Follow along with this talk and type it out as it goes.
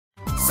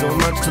so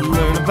much to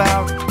learn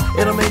about.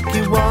 It'll make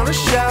you wanna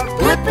shout,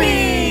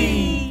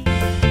 Blippi!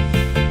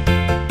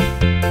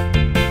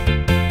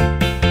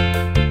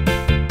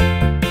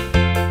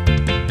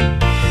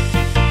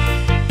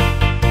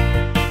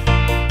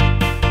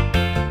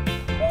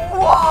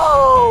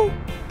 Whoa!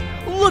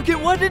 Look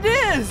at what it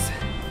is!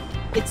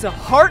 It's a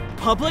Heart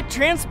public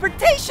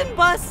transportation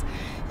bus!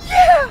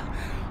 Yeah!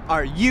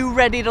 Are you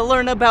ready to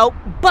learn about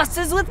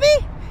buses with me?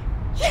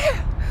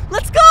 Yeah!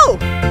 Let's go!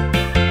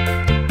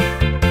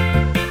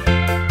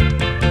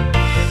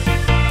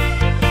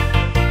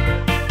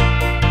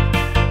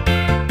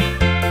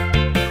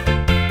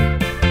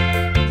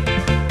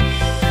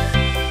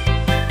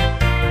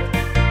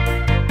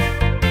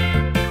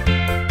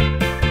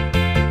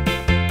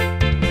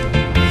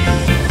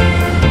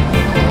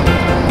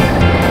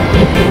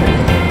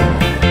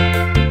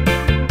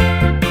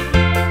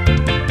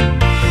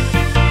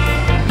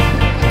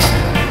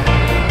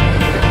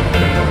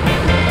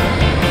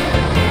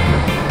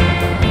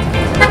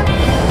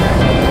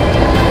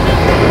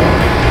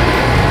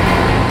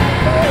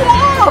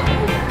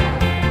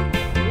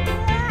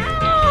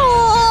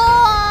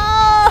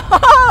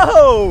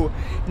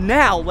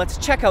 Now let's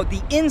check out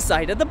the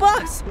inside of the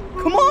bus.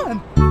 Come on.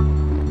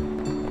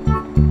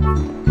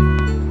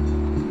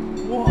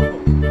 Whoa,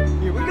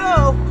 here we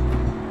go.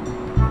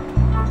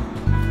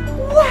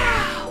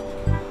 Wow,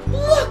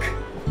 look,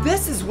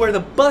 this is where the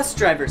bus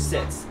driver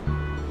sits.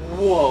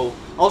 Whoa,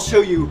 I'll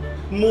show you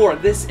more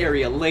of this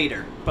area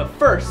later. But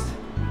first,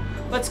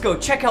 let's go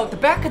check out the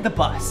back of the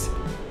bus.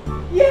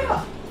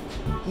 Yeah,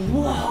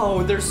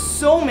 whoa, there's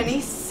so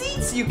many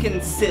seats you can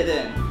sit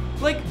in.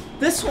 Like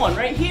this one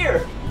right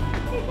here.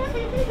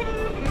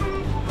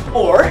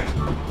 Or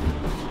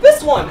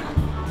this one.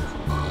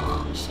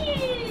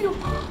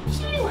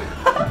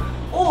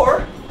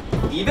 Or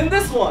even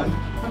this one.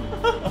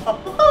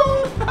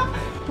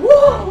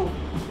 Whoa!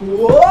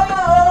 Whoa!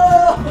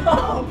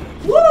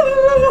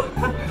 Whoa!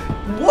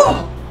 Whoa!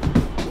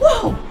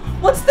 Whoa!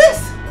 What's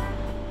this?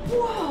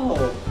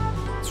 Whoa!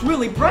 It's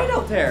really bright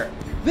out there.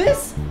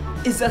 This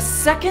is a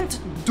second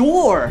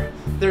door.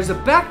 There's a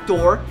back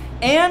door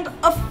and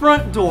a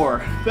front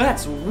door.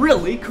 That's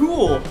really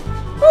cool.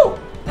 Oh,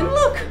 and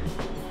look,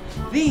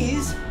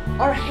 these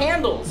are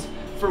handles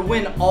for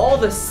when all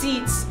the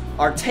seats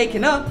are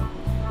taken up.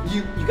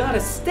 You gotta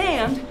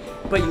stand,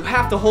 but you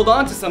have to hold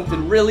on to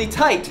something really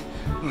tight.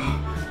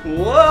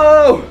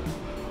 Whoa!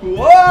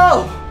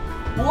 Whoa!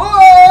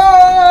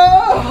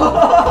 Whoa!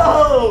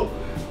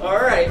 All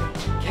right,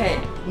 okay,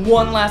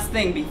 one last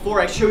thing before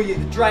I show you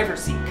the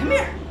driver's seat. Come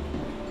here.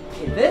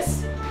 Okay,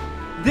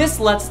 this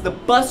lets the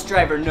bus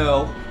driver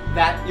know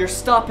that your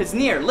stop is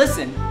near.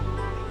 Listen.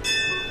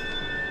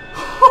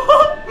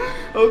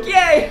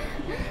 Okay,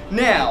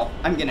 now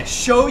I'm gonna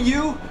show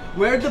you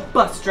where the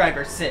bus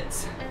driver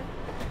sits.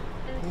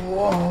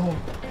 Whoa.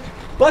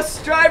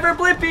 Bus driver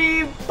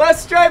Blippi!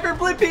 Bus driver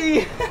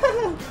Blippi!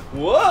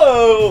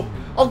 Whoa!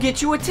 I'll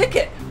get you a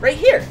ticket right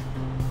here.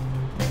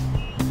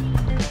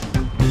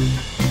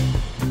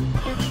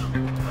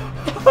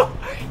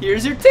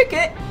 Here's your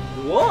ticket.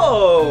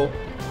 Whoa!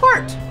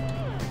 Heart.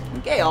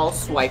 Okay, I'll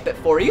swipe it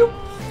for you.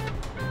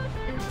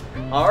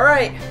 All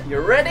right,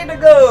 you're ready to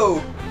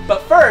go.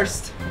 But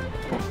first,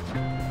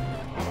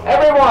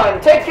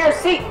 everyone, take your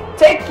seat.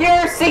 Take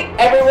your seat,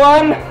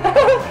 everyone.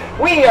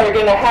 We are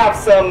gonna have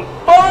some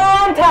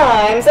fun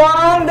times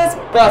on this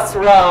bus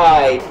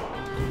ride.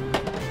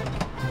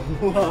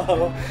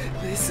 Whoa,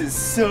 this is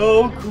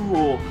so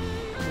cool.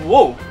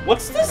 Whoa,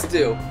 what's this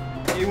do?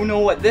 Do you know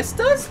what this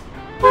does?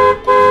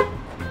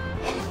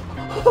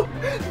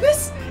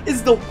 This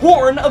is the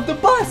horn of the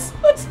bus.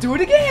 Let's do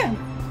it again.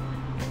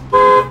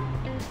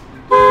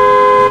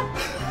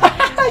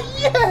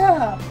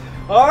 Yeah!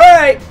 All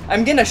right,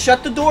 I'm gonna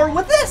shut the door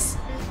with this.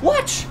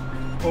 Watch.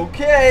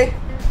 Okay.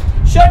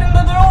 Shutting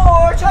the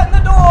door, shutting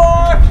the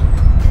door.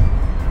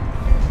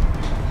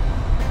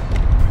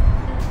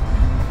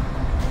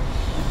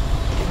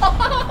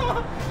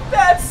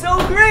 That's so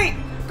great.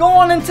 Go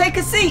on and take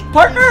a seat,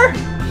 partner.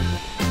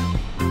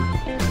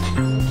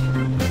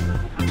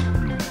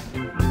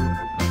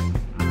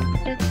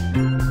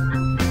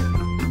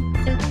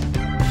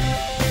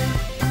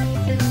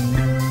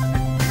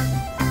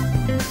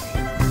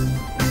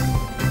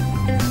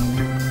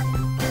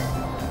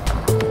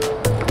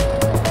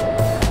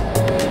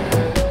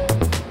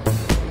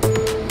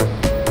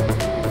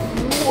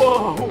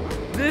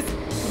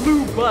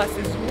 Bus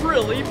is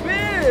really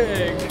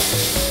big.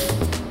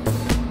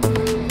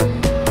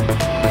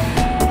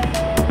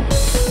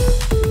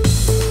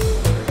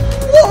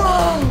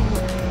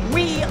 Whoa!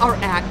 We are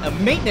at a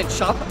maintenance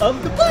shop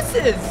of the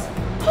buses.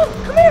 Oh,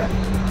 come here.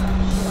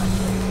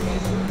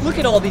 Look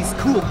at all these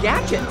cool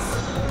gadgets.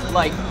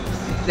 Like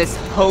this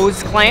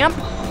hose clamp.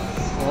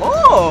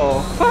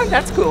 Oh,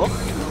 that's cool.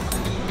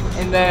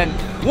 And then,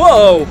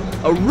 whoa,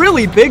 a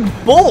really big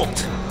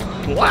bolt.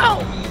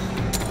 Wow.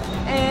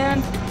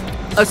 And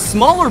a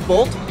smaller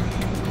bolt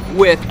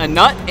with a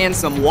nut and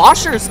some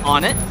washers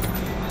on it.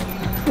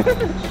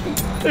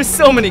 There's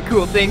so many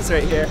cool things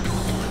right here.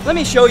 Let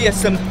me show you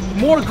some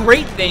more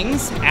great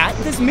things at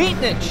this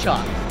maintenance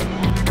shop.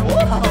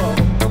 Whoa!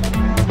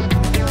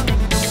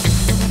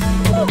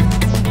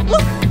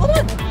 Look, hold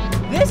on.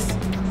 This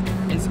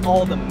is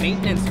all the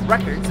maintenance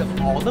records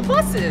of all the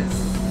buses.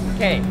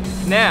 Okay,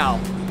 now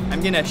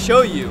I'm gonna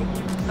show you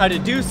how to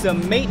do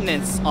some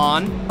maintenance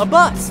on a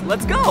bus.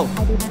 Let's go.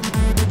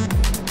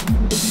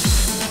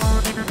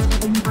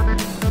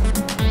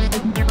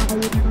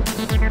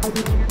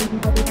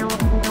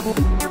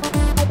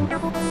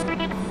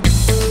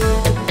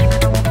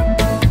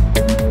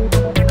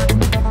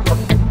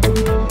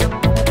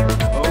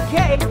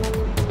 Okay,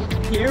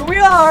 here we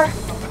are.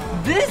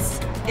 This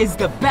is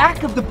the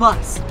back of the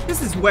bus.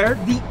 This is where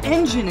the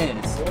engine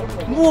is.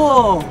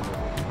 Whoa,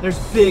 there's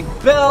big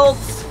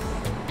belts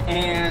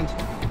and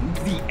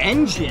the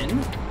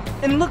engine.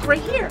 And look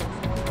right here.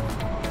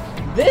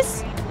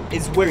 This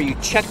is where you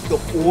check the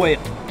oil.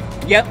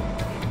 Yep,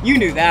 you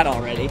knew that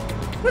already.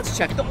 Let's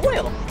check the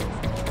oil.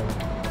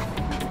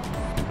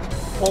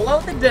 Pull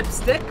out the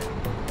dipstick.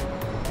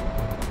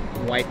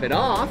 Wipe it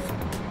off.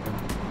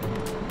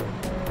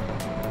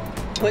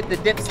 Put the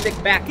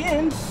dipstick back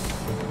in.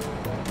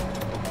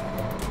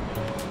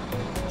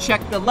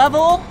 Check the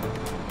level.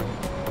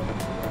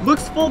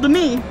 Looks full to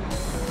me.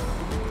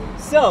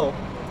 So,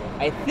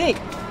 I think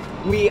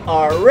we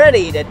are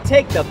ready to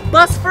take the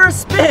bus for a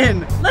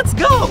spin. Let's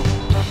go.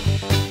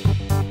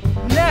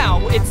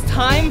 Now it's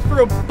time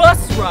for a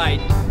bus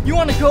ride. You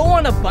want to go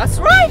on a bus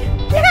ride?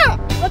 Yeah,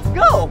 let's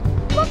go.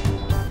 Look,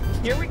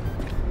 here we.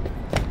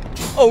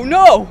 Oh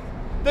no,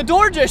 the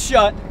door just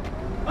shut.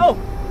 Oh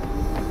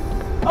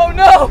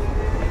no.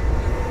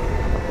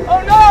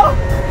 Oh no,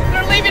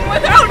 they're leaving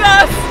without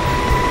us.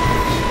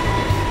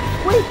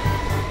 Wait.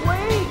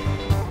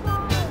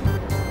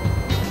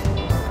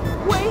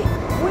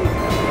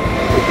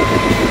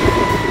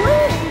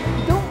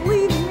 Don't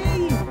leave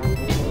me.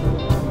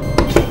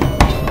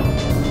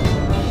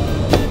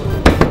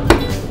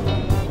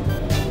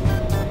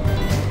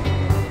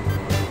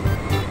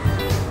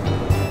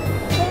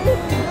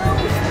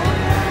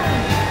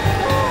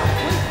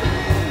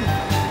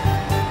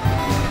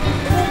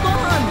 Hold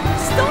on.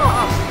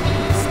 Stop.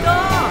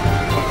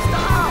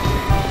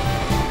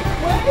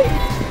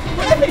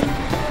 Wait.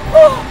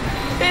 Oh,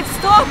 it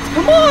stopped.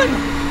 Come on.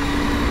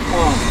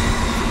 Oh,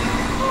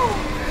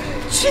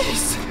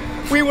 jeez.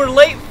 We were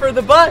late for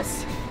the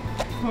bus.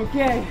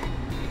 Okay,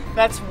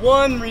 that's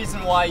one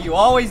reason why you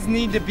always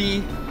need to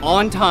be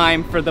on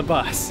time for the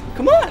bus.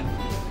 Come on.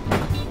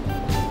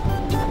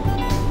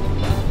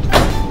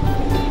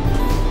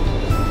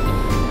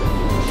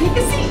 Take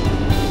a seat.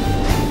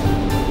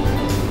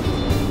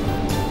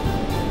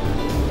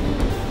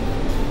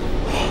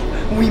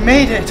 We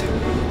made it.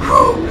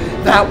 Whew,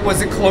 that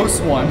was a close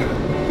one.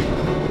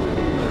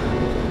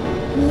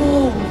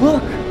 Whoa,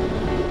 look.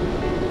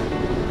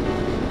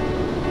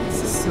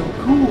 So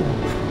cool.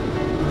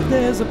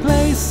 There's a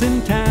place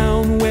in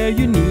town where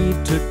you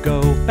need to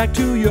go, back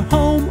to your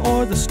home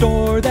or the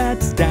store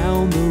that's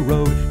down the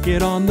road.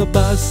 Get on the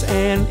bus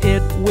and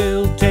it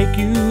will take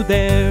you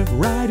there,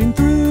 riding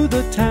through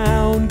the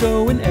town,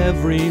 going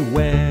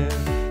everywhere.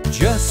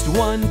 Just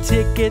one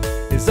ticket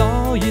is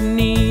all you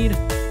need,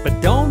 but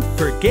don't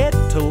forget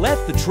to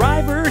let the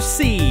driver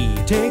see.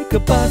 Take a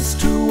bus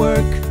to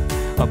work,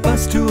 a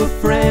bus to a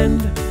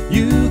friend.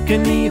 You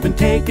can even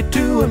take it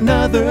to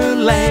another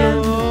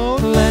land.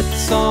 So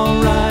let's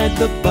all ride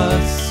the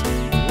bus.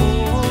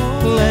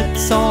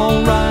 Let's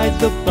all ride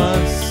the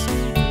bus.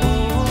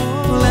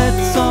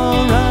 Let's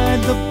all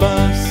ride the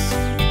bus.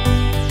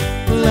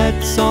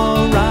 Let's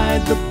all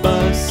ride the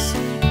bus.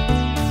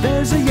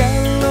 There's a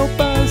yellow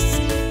bus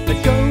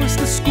that goes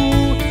to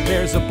school.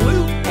 There's a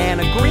blue and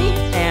a green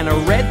and a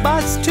red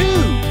bus too.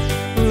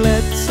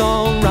 Let's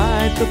all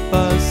ride the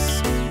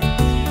bus.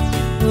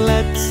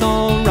 Let's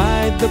all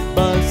ride the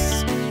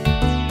bus.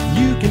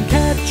 You can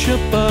catch a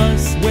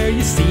bus where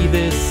you see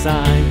this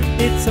sign.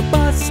 It's a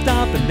bus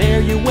stop and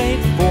there you wait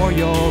for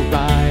your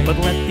ride. But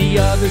let the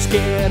others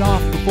get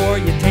off before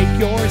you take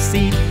your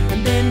seat.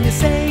 And then you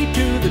say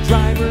to the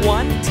driver,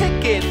 "One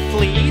ticket,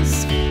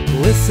 please."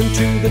 Listen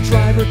to the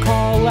driver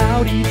call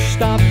out each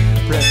stop.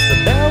 Press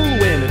the bell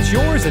when it's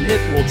yours and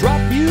it will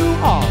drop you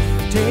off.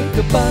 Take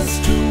a bus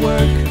to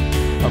work,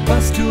 a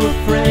bus to a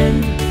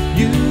friend.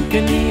 You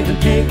can even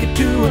take it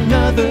to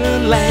another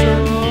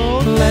land.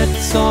 So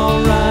let's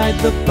all ride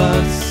the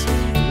bus.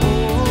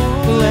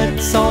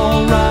 Let's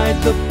all ride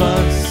the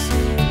bus.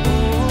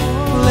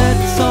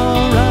 Let's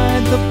all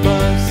ride the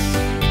bus.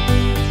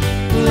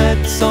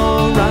 Let's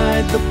all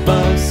ride the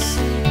bus.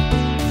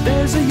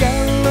 There's a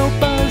yellow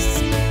bus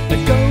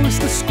that goes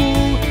to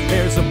school.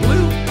 There's a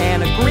blue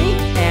and a green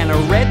and a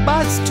red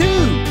bus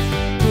too.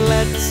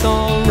 Let's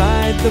all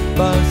ride the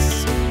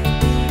bus.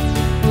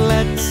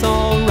 Let's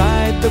all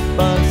ride the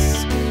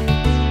bus.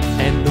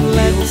 And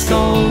let's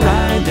all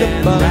ride the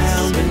bus.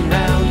 Round and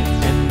round.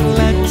 And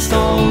let's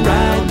all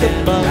ride the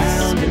bus.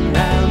 Round and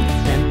round.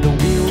 And the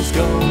wheels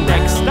go round.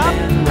 Next stop,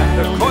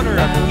 the corner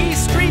of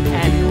East Street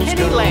and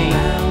Penny Lane.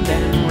 Round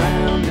and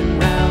round and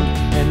round.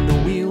 And the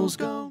wheels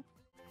go.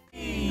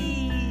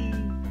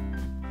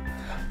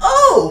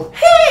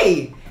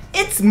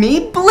 It's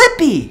me,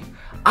 Blippi.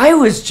 I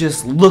was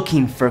just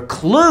looking for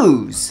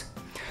clues.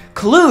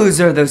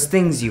 Clues are those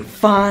things you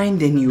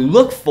find and you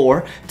look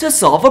for to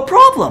solve a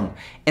problem.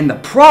 And the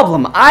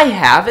problem I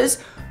have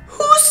is,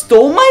 who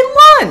stole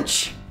my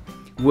lunch?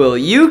 Will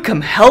you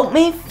come help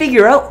me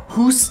figure out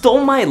who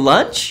stole my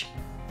lunch?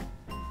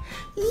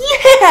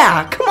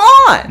 Yeah, come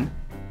on.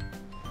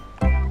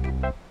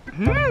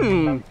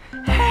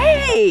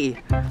 Hey!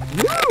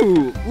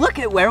 Ooh, look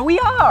at where we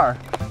are.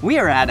 We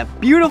are at a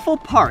beautiful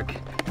park,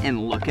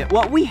 and look at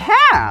what we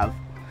have.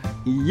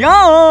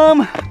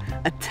 Yum!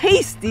 A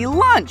tasty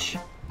lunch,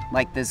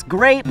 like this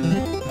grape.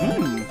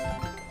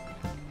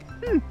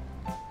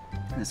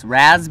 This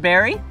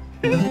raspberry.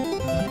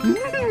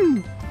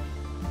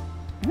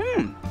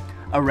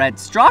 A red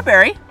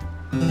strawberry.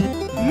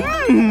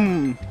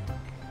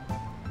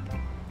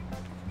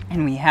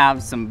 And we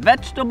have some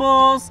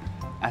vegetables,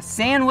 a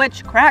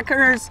sandwich,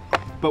 crackers,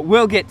 but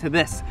we'll get to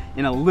this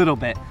in a little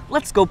bit.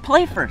 Let's go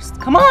play first,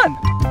 come on.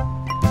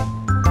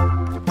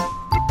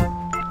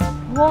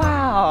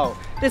 Wow,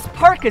 this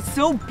park is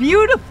so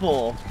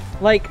beautiful.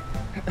 Like,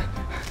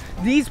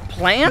 these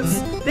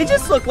plants, they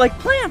just look like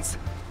plants,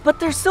 but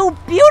they're so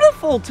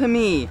beautiful to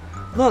me.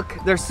 Look,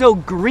 they're so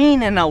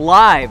green and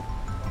alive.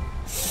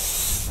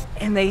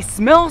 And they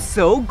smell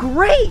so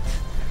great.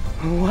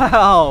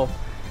 Wow.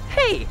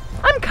 Hey,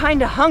 I'm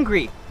kinda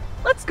hungry.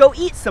 Let's go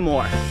eat some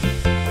more.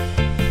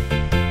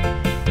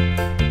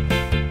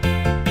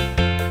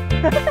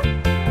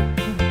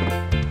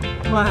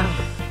 Wow.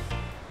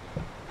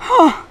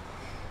 Huh.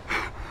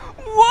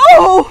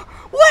 Whoa!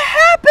 What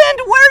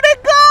happened? Where'd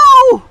it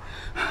go?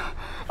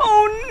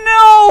 Oh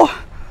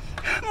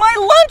no! My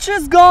lunch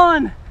is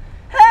gone!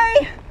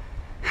 Hey!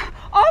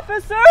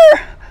 Officer!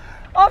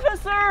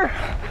 Officer!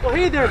 Oh,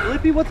 hey there,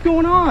 Blippi, what's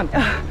going on?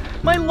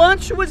 My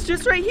lunch was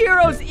just right here.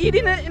 I was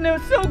eating it and it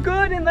was so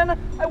good, and then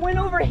I went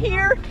over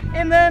here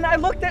and then I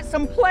looked at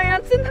some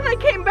plants and then I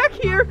came back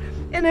here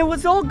and it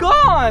was all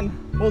gone.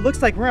 Well, it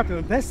looks like we're gonna have to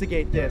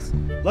investigate this.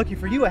 Lucky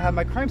for you, I have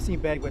my crime scene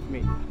bag with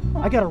me.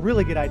 I got a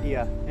really good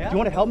idea. Yeah? Do you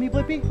want to help me,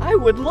 Blippi? I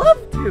would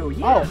love to,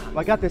 yeah. Oh,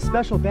 I got this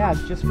special badge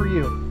just for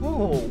you.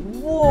 Oh,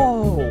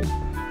 whoa.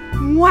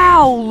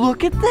 Wow,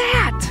 look at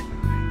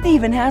that. It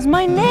even has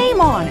my name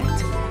on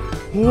it.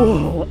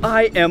 Whoa,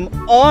 I am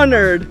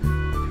honored.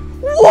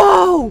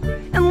 Whoa,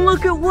 and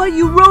look at what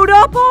you wrote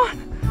up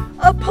on.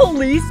 A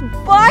police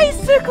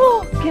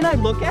bicycle. Can I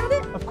look at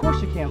it? Of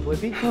course you can,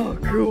 Blippi. Oh,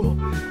 cool.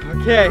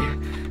 Okay,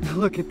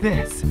 look at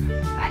this.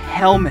 A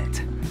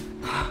helmet.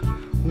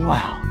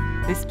 Wow,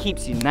 this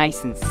keeps you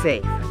nice and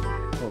safe.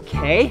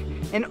 Okay,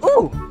 and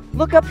ooh,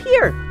 look up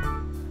here.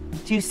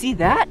 Do you see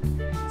that?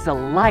 It's a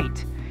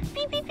light.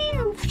 Beep, beep, beep.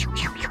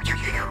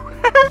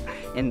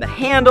 And the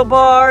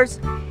handlebars,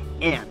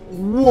 and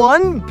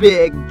one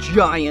big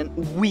giant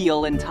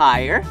wheel and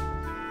tire,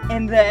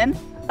 and then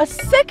a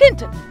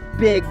second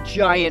big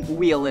giant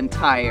wheel and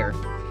tire.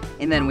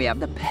 And then we have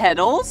the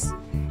pedals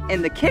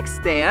and the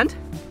kickstand.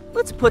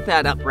 Let's put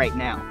that up right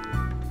now.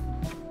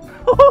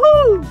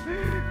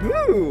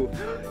 Ooh.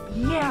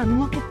 Yeah, and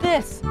look at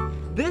this.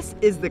 This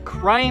is the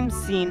crime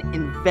scene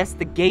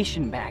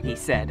investigation bag, he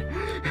said.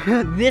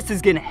 This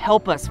is gonna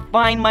help us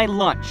find my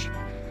lunch.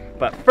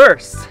 But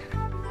first,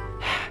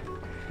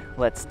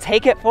 let's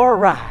take it for a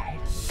ride.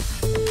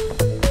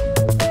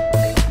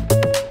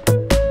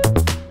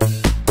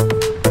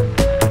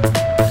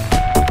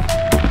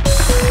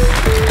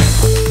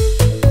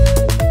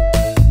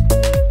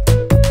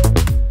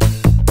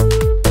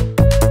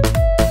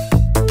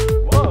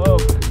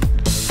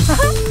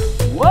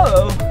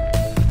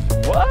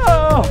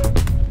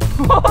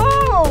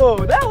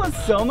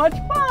 So much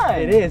fun!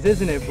 It is,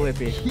 isn't it,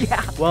 Blippi?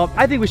 Yeah. Well,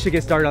 I think we should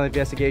get started on the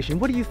investigation.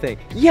 What do you think?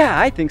 Yeah,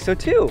 I think so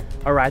too.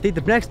 All right, I think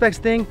the next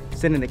best thing,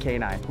 send in the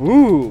canine.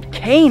 Ooh,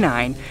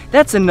 canine?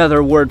 That's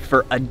another word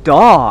for a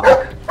dog.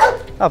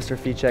 Officer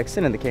Feed Check,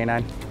 send in the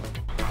canine.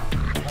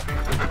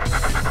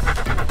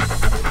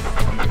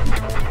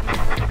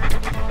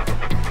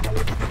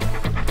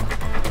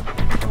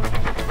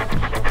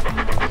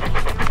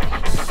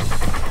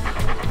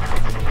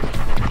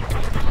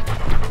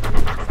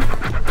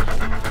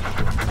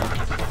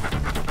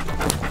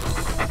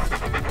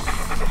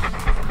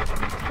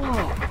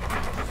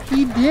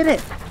 He did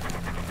it.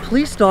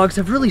 Police dogs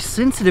have really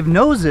sensitive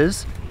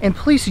noses, and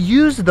police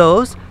use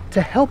those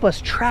to help us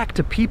track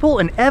to people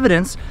and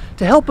evidence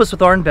to help us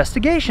with our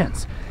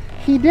investigations.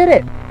 He did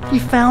it. He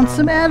found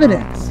some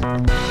evidence.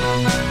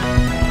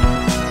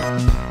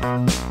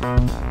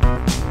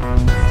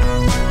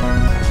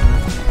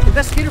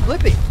 Investigator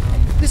Blippi,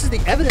 this is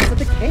the evidence that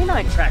the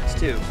canine tracks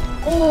to.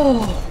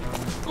 Oh,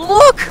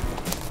 look!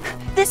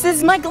 This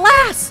is my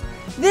glass!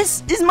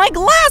 This is my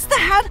glass that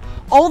had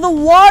all the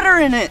water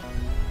in it!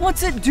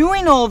 What's it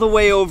doing all the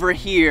way over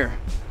here?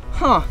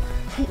 Huh.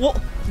 Well,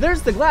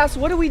 there's the glass.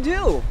 What do we do?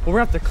 Well, we're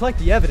gonna have to collect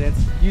the evidence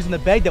using the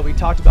bag that we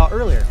talked about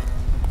earlier.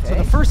 Okay. So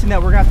the first thing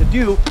that we're gonna have to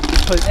do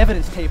is put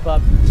evidence tape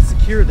up to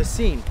secure the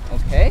scene.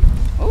 Okay.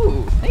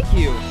 Oh, thank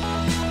you.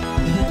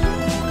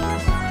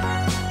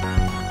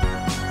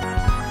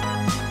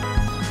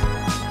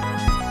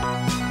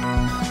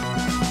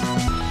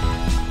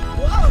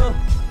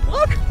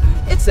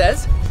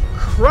 says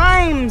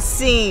crime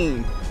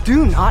scene.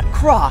 Do not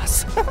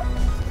cross.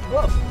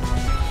 Whoa.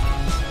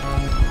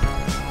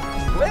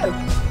 Whoa.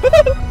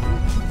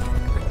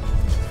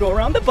 Go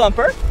around the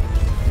bumper.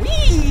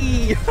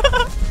 Whee!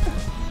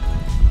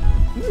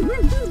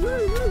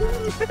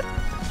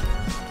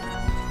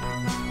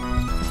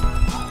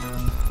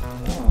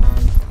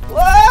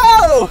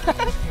 Whoa!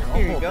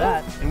 Here you go.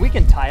 That, and we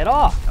can tie it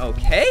off.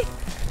 Okay.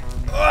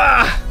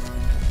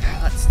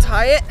 Let's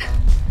tie it.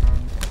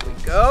 There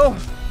we go.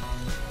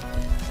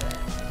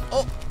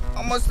 Oh,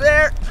 almost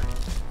there.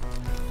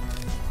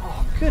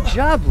 Oh, good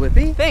job,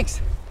 Blippi. Thanks.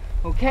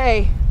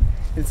 Okay.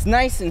 It's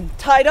nice and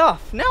tied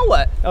off. Now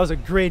what? That was a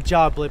great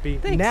job,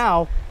 Blippi. Thanks.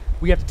 Now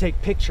we have to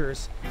take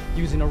pictures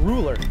using a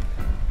ruler.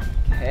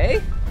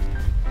 Okay.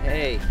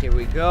 Hey, here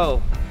we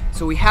go.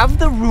 So we have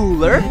the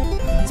ruler.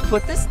 Let's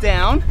put this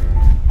down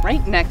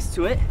right next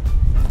to it.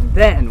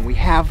 Then we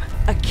have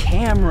a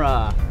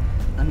camera.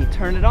 Let me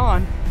turn it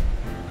on.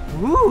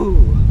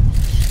 Woo!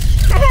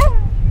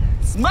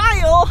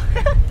 Smile!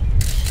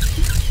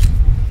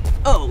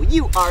 Oh,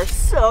 you are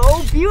so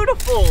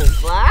beautiful,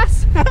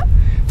 Glass.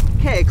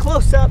 Okay,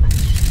 close up.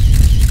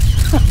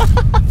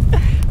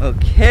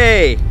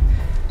 Okay,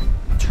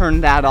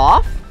 turn that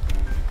off.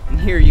 And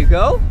here you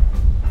go.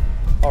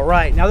 All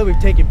right, now that we've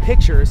taken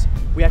pictures,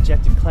 we actually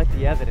have to collect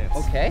the evidence.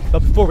 Okay. But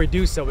before we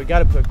do so, we got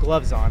to put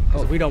gloves on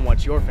because we don't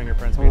want your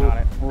fingerprints being on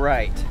it.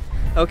 Right.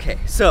 Okay,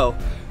 so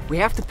we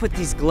have to put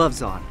these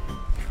gloves on.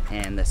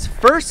 And this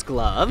first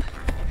glove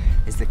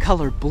is the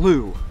color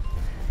blue.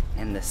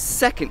 And the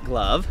second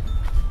glove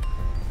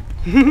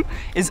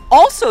is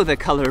also the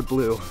color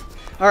blue.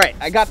 All right,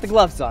 I got the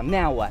gloves on.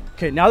 Now what?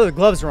 Okay, now that the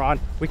gloves are on,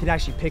 we can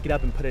actually pick it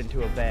up and put it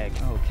into a bag.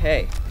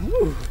 Okay.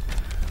 Ooh.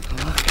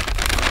 Look.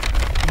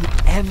 An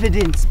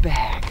evidence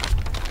bag.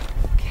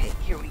 Okay,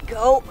 here we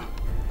go.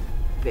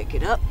 Pick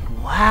it up.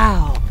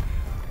 Wow.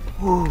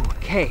 Ooh,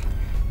 okay.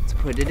 Let's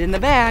put it in the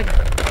bag.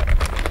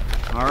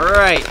 All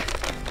right.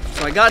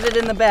 So I got it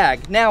in the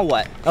bag. Now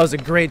what? That was a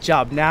great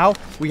job. Now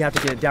we have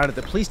to get it down to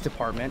the police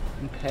department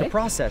to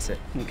process it.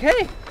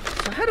 Okay.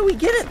 So how do we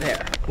get it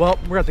there? Well,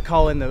 we're going to have to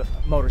call in the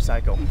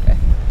motorcycle. Okay.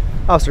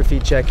 Officer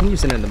Feed Check, can you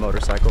send in the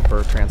motorcycle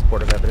for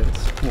transport of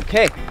evidence?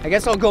 Okay. I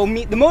guess I'll go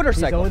meet the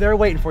motorcycle. He's over there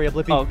waiting for you,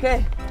 Blippi.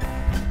 Okay.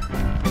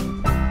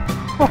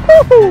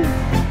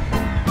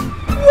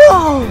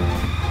 Whoa!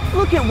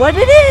 Look at what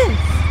it is!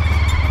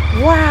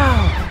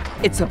 Wow!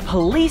 It's a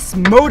police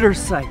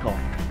motorcycle.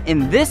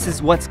 And this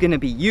is what's gonna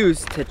be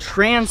used to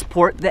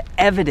transport the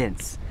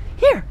evidence.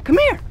 Here, come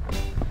here.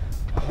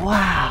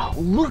 Wow,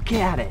 look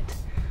at it.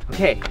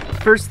 Okay,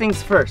 first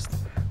things first.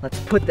 Let's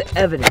put the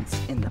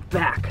evidence in the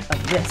back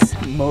of this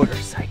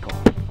motorcycle.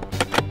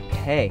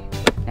 Okay,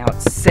 now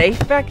it's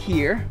safe back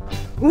here.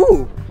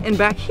 Ooh, and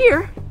back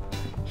here,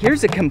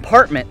 here's a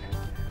compartment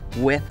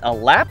with a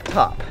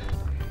laptop.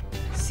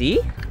 See?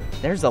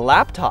 There's a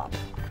laptop.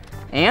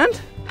 And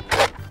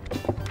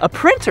a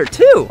printer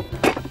too.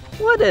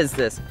 What is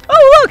this?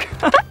 Oh,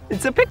 look!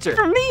 It's a picture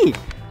for me.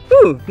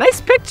 Ooh,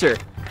 nice picture.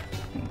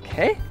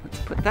 Okay, let's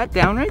put that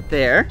down right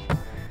there.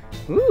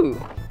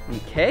 Ooh,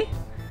 okay.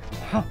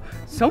 Oh,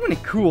 so many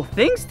cool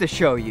things to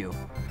show you.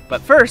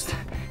 But first,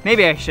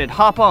 maybe I should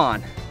hop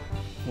on.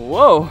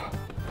 Whoa.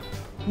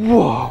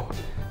 Whoa.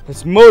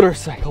 This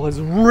motorcycle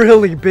is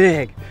really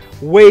big.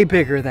 Way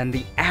bigger than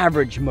the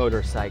average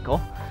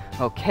motorcycle.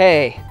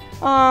 Okay,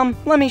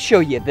 let me show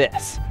you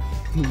this.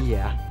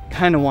 Yeah,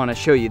 kind of want to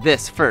show you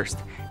this first.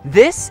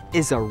 This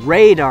is a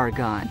radar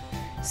gun.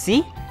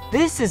 See,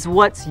 this is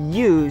what's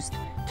used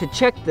to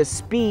check the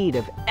speed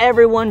of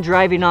everyone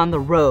driving on the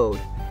road.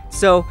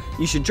 So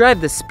you should drive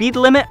the speed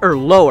limit or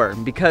lower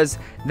because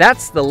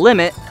that's the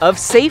limit of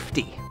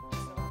safety.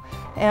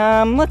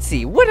 Let's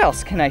see, what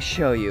else can I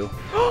show you?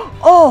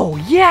 Oh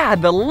yeah,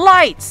 the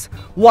lights.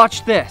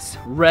 Watch this,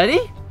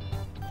 ready?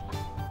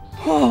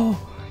 Oh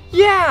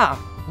yeah,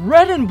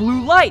 red and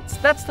blue lights.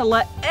 That's to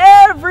let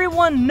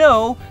everyone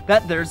know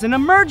that there's an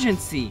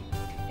emergency.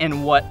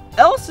 And what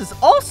else is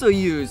also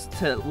used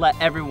to let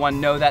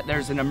everyone know that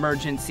there's an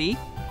emergency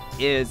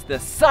is the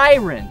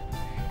siren.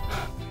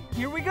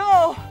 Here we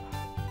go.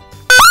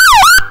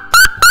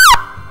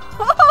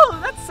 Oh,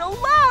 that's so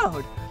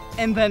loud.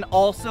 And then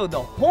also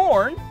the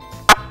horn.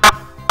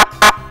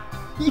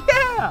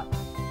 Yeah.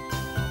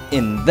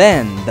 And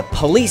then the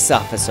police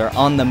officer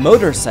on the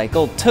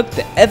motorcycle took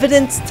the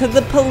evidence to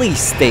the police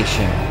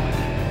station.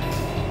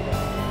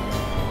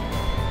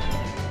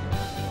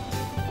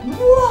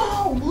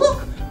 Whoa,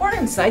 look, we're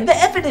inside the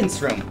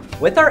evidence room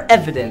with our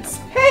evidence.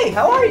 Hey,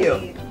 how are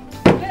you?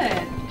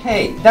 Good.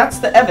 Hey, that's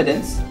the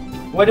evidence.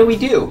 What do we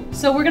do?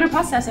 So we're gonna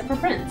process it for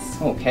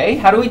prints. Okay,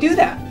 how do we do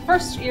that?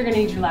 First, you're gonna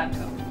need your lab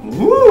coat.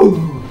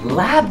 Ooh,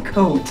 lab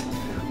coat.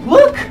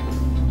 Look.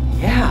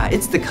 Yeah,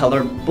 it's the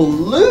color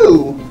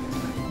blue.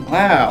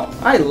 Wow,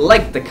 I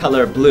like the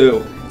color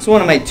blue. It's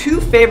one of my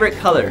two favorite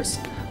colors.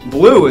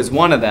 Blue is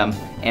one of them,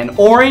 and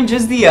orange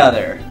is the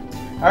other.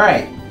 All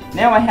right,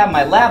 now I have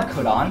my lab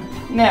coat on.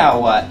 Now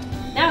what?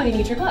 Now you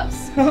need your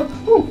gloves.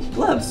 Ooh,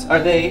 gloves.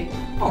 Are they?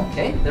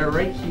 Okay, they're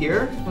right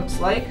here, looks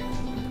like.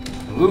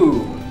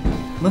 Ooh,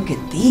 look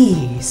at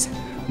these.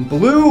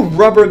 Blue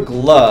rubber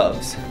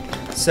gloves.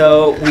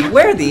 So we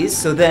wear these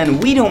so then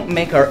we don't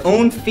make our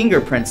own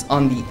fingerprints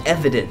on the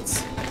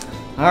evidence.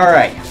 All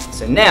right,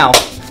 so now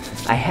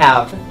I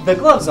have the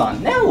gloves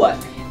on. Now what?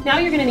 Now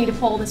you're gonna need to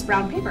pull this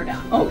brown paper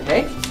down.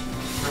 Okay.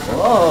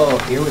 Whoa,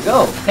 here we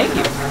go. Thank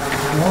you.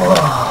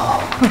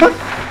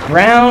 Whoa.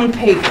 Brown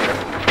paper.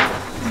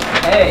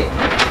 Okay.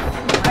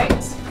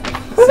 Right.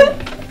 So,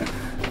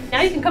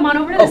 now you can come on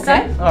over to this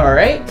side. All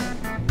right.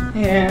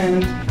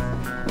 And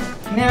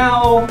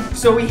now,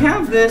 so we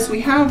have this,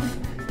 we have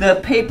the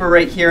paper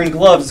right here and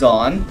gloves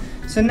on.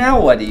 So now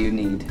what do you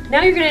need?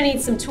 Now you're gonna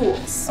need some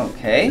tools.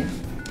 Okay.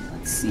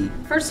 Let's see.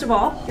 First of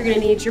all, you're gonna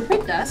need your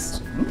print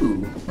dust.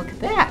 Ooh, look at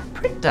that.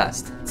 Print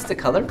dust. It's the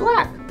color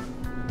black.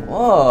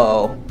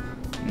 Whoa.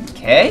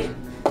 Okay.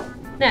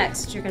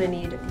 Next, you're gonna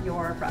need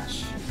your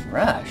brush.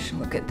 Brush.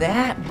 Look at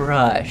that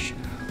brush.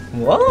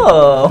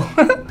 Whoa.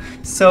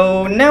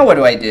 So now what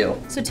do I do?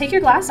 So take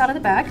your glass out of the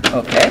bag.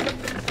 Okay.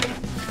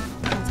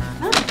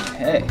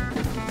 Okay.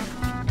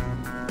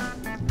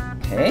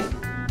 Okay.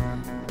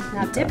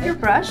 Now dip your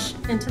brush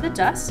into the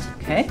dust,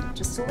 Okay.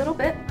 just a little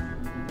bit.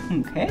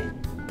 Okay.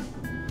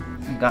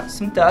 I got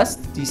some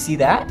dust. Do you see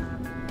that?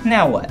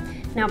 Now what?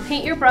 Now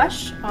paint your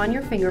brush on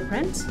your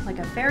fingerprint like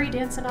a fairy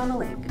dancing on the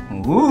lake.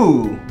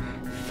 Ooh,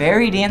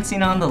 fairy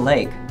dancing on the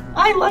lake.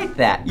 I like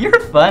that. You're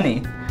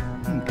funny.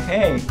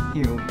 Okay,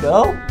 here we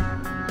go.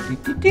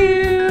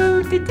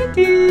 Do-do-do,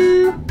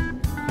 do-do-do.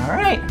 All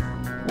right.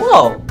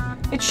 Whoa,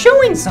 it's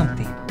showing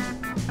something.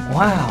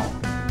 Wow.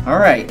 All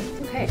right.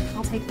 Okay,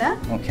 I'll take that.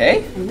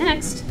 Okay. And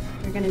next,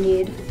 you're gonna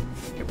need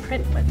your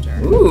print lifter.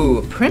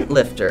 Ooh, print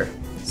lifter.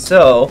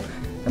 So,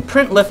 a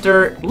print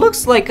lifter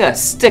looks like a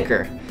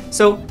sticker.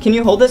 So, can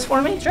you hold this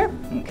for me? Sure.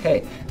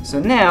 Okay, so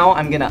now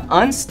I'm gonna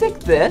unstick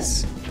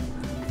this,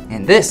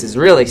 and this is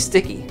really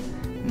sticky.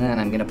 And then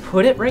I'm gonna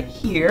put it right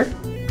here.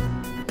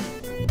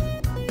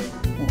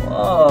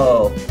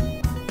 Whoa,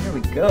 here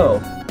we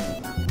go.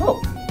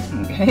 Oh,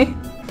 okay.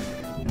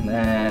 And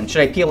then,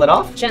 should I peel it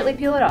off? Gently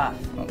peel it off,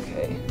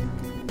 Okay.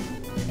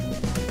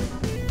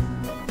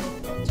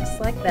 just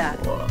like that.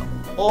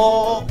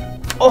 Oh,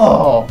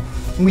 oh,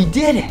 we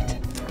did it.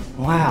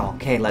 Wow,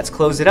 okay, let's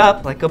close it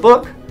up like a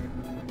book.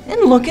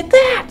 And look at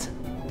that.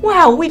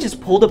 Wow, we just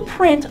pulled a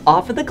print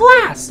off of the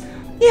glass.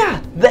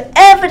 Yeah, the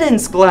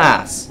evidence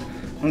glass.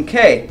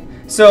 Okay,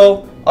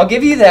 so I'll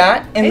give you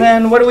that, and Okay.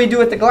 then what do we do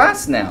with the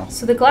glass now?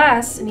 So the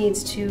glass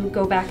needs to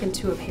go back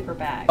into a paper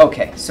bag.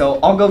 Okay, so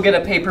I'll go get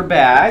a paper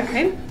bag.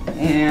 Okay.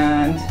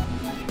 And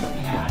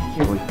yeah,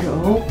 here we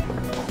go.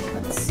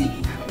 Let's see.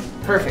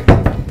 Perfect.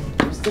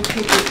 Here's the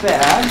paper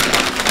bag.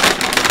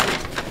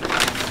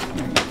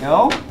 There you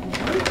go.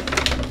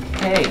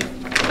 Okay.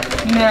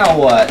 Now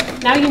what?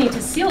 Now you need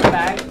to seal the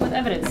bag with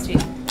evidence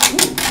tape.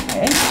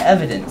 Okay,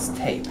 evidence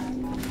tape.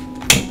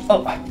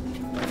 Oh,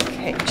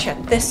 okay, check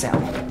this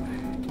out.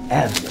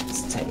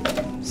 Evidence tape.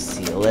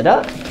 Seal it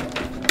up.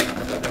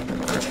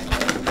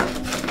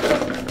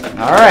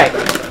 All right,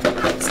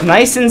 it's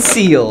nice and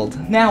sealed.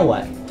 Now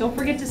what? Don't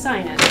forget to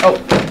sign it. Oh,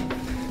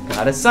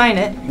 gotta sign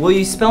it. Will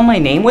you spell my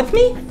name with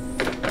me?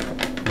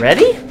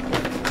 Ready?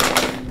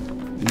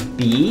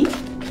 B-L-I-P-P-I.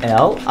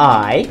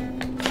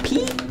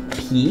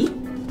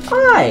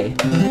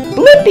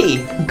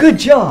 Blippi! Good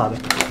job.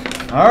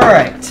 All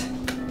right,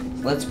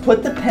 let's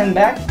put the pen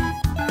back.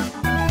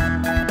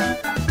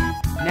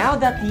 Now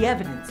that the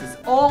evidence is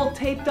all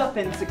taped up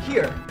and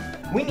secure,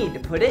 we need to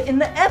put it in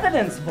the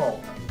evidence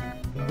vault.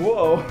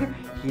 Whoa,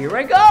 here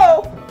I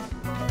go.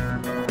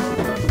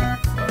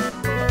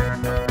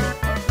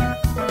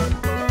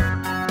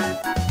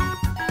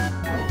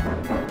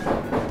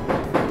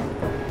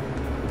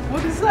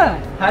 What is that?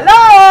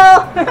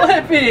 Hello!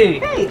 Blippi!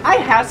 Hey, I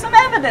have some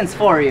evidence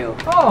for you.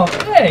 Oh,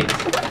 hey!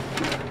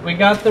 We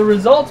got the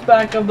results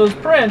back of those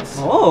prints.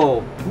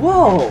 Oh,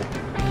 whoa.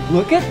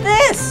 Look at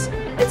this.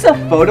 It's a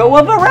photo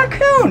of a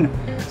raccoon.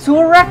 So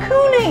a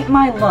raccoon ate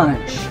my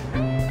lunch.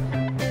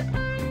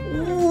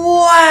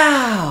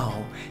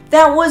 Wow.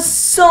 That was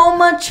so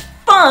much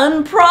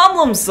fun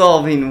problem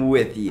solving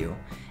with you.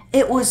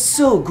 It was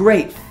so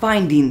great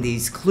finding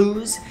these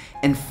clues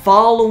and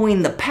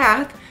following the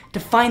path to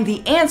find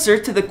the answer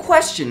to the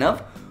question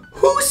of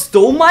who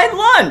stole my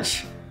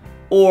lunch?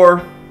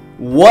 Or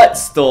what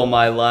stole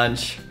my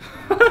lunch?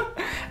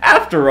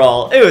 After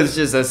all, it was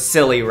just a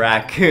silly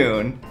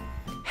raccoon.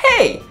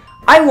 Hey,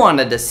 I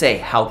wanted to say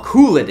how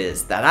cool it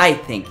is that I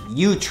think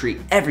you treat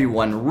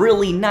everyone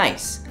really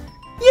nice.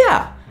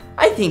 Yeah,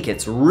 I think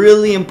it's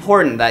really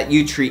important that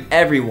you treat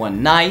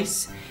everyone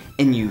nice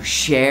and you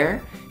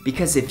share,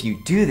 because if you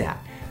do that,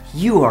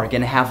 you are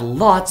gonna have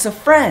lots of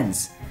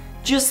friends.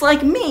 Just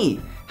like me,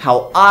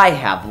 how I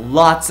have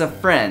lots of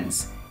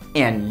friends.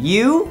 And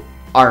you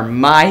are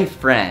my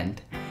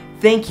friend.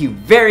 Thank you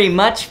very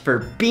much for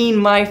being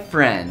my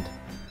friend.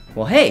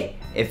 Well, hey,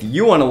 if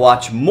you want to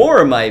watch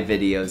more of my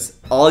videos,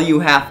 all you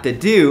have to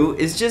do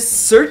is just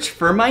search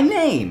for my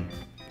name.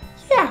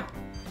 Yeah,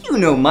 you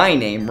know my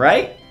name,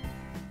 right?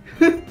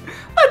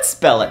 Let's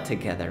spell it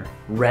together.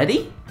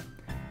 Ready?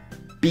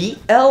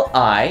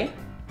 B-L-I-P-P-I.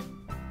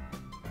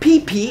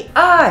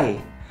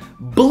 PPI.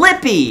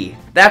 Blippi.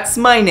 That's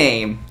my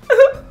name.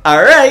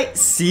 Alright,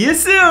 see you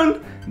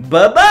soon.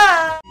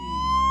 Bye-bye.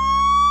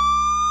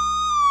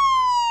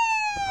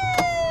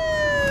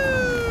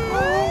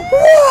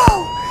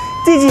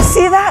 Whoa! Did you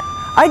see that?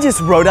 I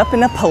just rode up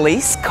in a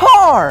police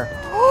car.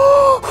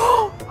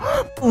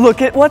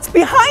 Look at what's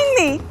behind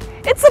me.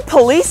 It's a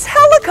police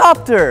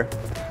helicopter.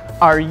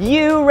 Are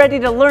you ready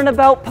to learn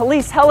about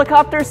police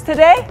helicopters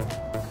today?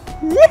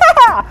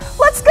 Yeah!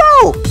 Let's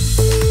go!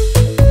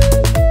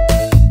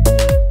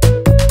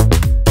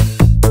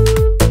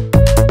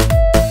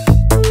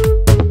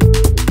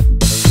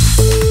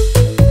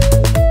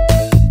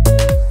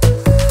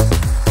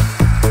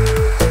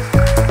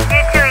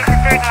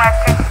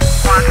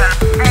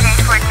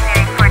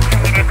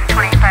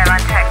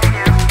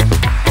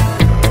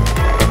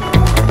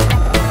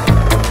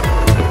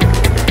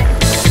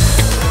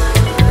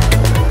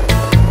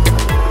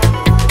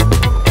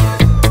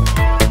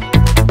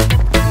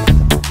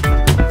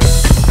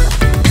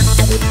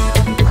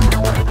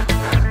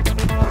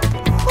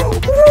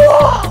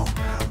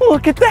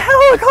 Look at the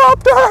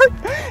helicopter!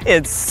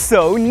 It's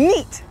so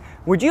neat!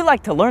 Would you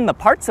like to learn the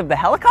parts of the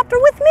helicopter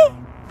with me?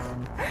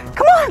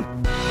 Come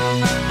on!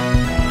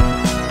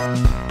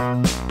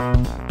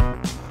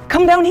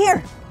 Come down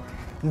here.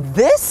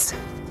 This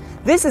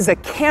is a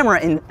camera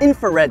and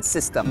infrared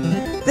system.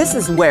 This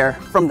is where,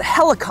 from the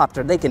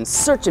helicopter, they can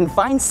search and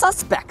find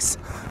suspects.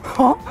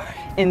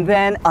 And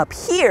then up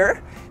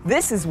here,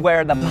 this is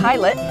where the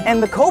pilot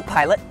and the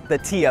co-pilot, the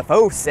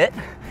TFO, sit.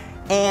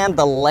 And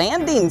the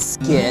landing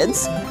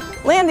skids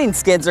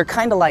are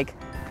kind of like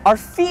our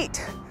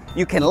feet.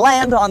 You can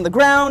land on the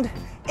ground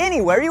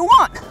anywhere you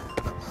want.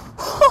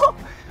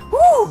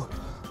 Woo!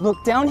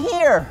 Look down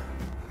here.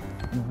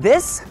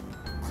 This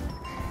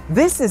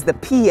is the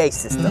PA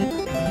system.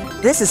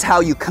 This is how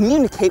you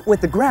communicate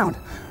with the ground.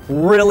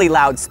 Really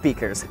loud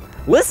speakers.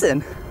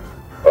 Listen.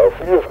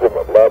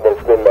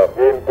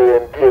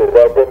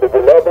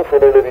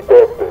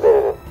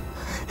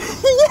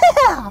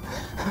 Yeah!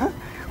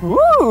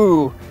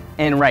 Woo!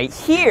 And right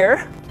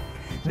here,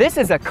 this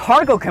is a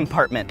cargo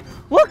compartment.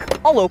 Look,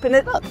 I'll open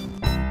it up.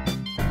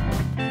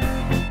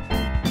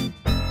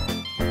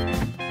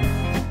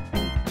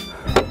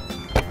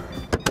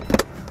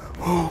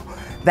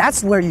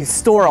 That's where you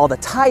store all the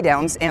tie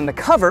downs and the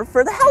cover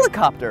for the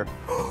helicopter.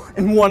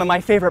 And one of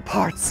my favorite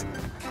parts.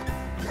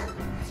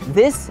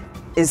 This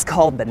is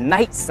called the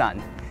night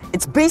sun.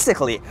 It's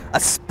basically a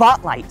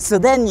spotlight, so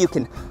then you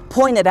can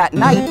point it at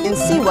night and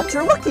see what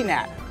you're looking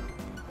at.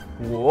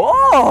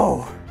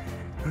 Whoa!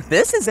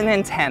 This is an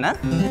antenna.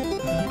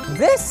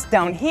 This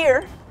down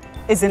here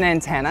is an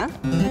antenna.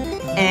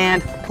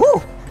 And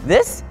whoo,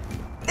 this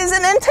is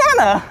an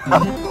antenna.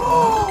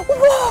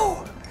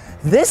 Whoa!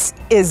 This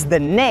is the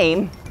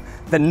name,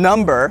 the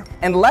number,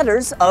 and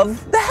letters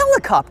of the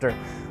helicopter.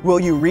 Will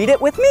you read it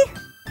with me?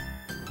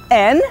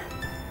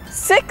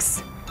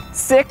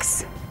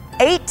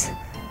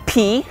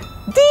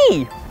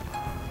 N668PD.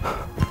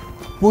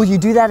 Will you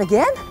do that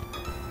again?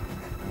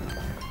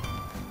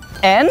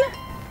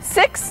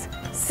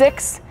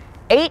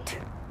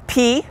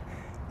 N668PD.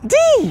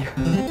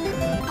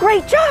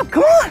 Great job,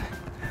 come on.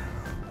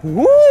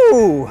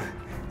 Woo!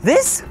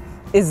 This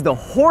is the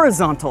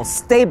horizontal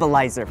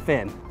stabilizer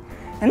fin.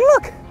 And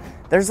look,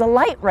 there's a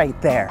light right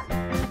there.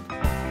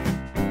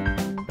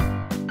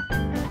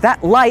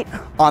 That light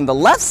on the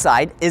left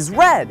side is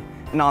red,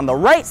 and on the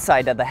right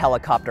side of the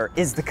helicopter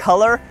is the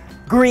color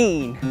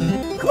green.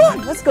 Come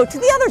on, let's go to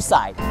the other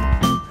side.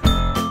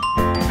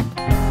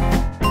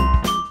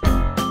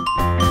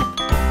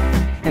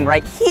 And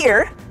right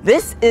here,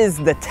 this is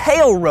the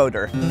tail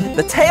rotor.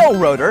 The tail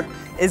rotor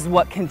is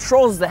what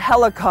controls the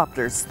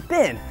helicopter's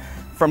spin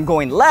from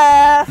going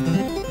left,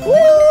 woo,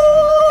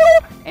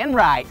 and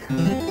right.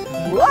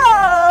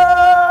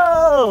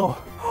 Whoa!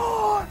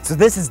 So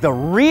this is the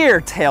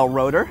rear tail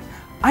rotor.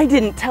 I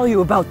didn't tell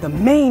you about the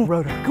main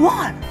rotor. Come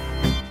on.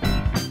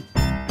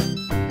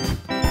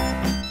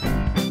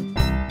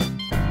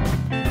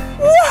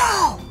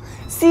 Wow!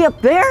 See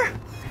up there?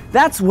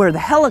 That's where the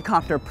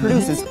helicopter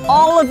produces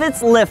all of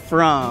its lift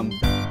from.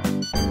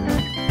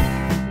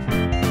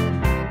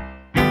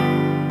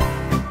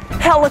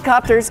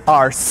 Helicopters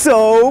are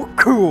so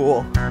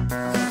cool.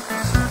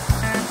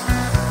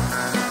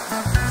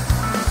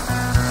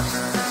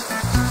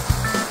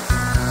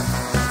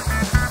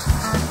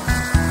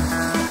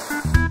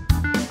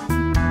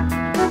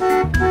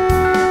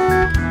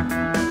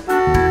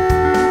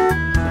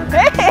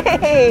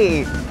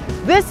 Hey,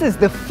 this is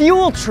the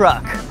fuel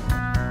truck.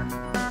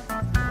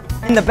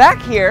 In the back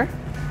here,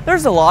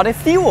 there's a lot of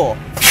fuel.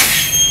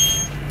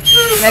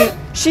 And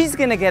she's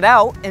gonna get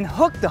out and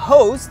hook the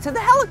hose to the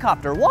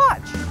helicopter.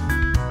 Watch.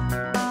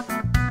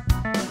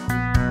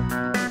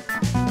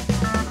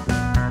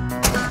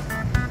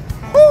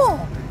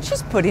 Oh,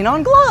 she's putting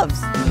on gloves.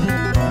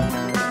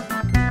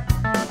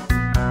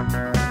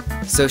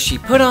 So she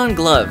put on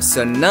gloves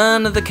so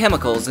none of the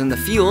chemicals in the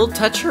fuel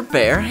touch her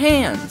bare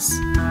hands.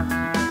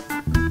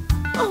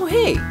 Oh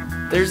hey,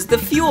 there's the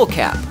fuel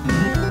cap.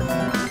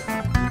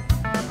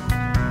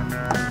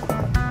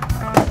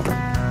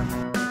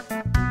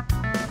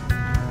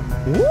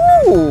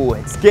 Ooh,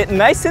 it's getting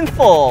nice and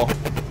full.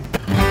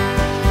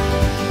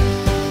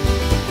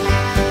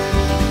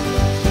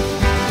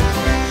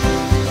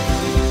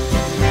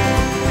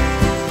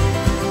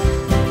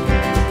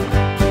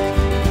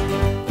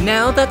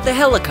 Now that the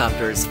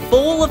helicopter is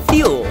full of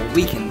fuel,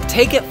 we can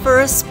take it for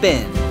a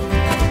spin.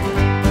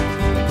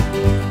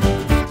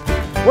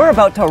 We're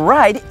about to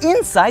ride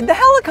inside the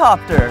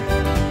helicopter.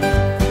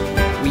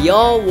 We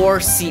all wore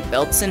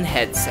seatbelts and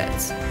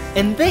headsets,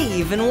 and they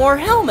even wore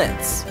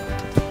helmets.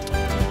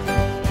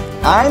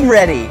 I'm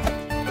ready.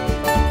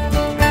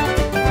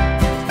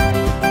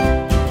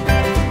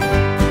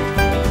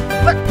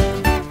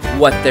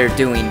 What they're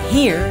doing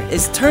here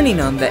is turning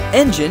on the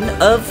engine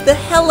of the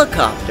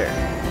helicopter.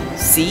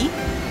 See?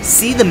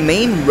 See the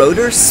main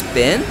rotor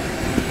spin?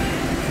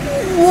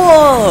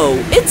 Whoa!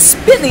 It's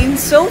spinning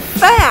so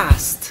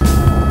fast!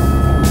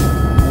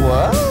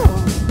 Whoa!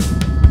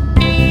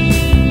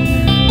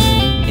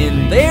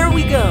 And there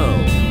we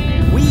go!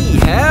 We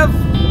have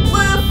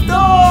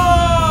liftoff!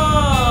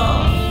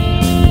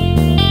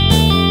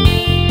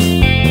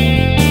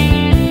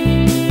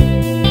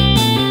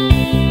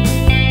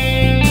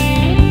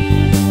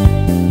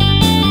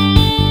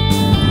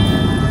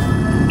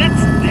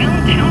 That's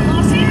downtown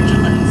Los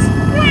Angeles!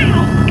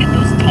 Wow! Look at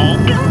those tall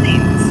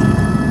buildings!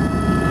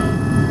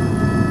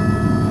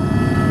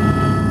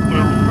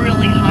 We're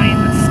really high in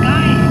the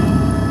sky.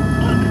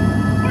 Look,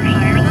 we're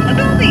higher than the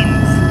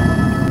buildings.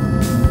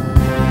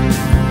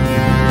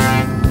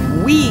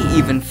 We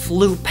even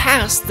flew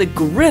past the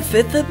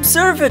Griffith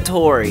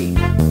Observatory.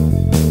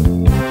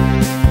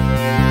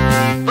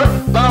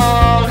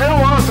 Football,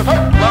 who wants a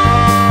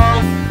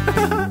football?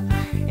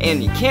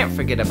 And you can't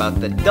forget about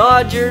the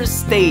Dodgers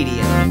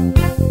Stadium.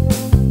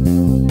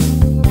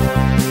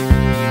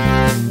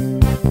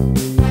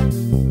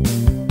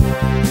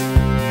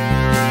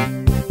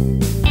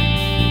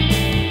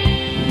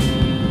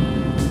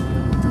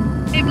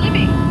 Hey,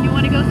 Blippi, you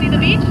want to go see the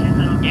beach?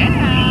 Yeah.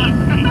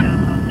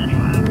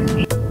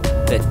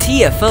 The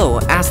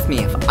TFO asked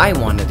me if I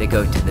wanted to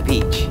go to the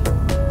beach.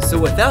 So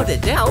without a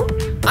doubt,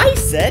 I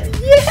said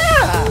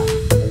yeah!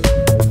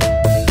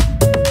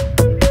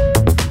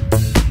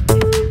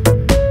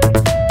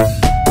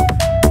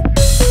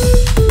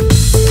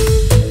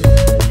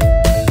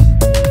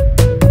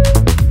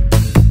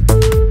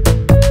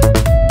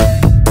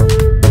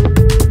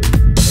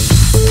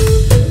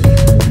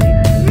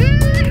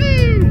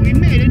 We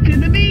made it to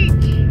the beach!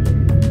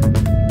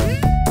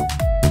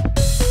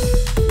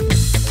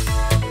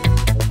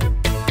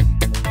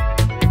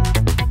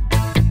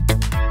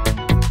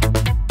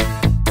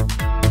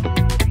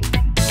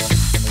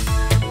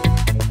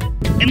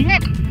 And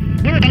look,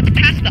 we're about to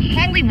pass the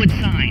Hollywood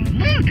sign.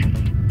 Look!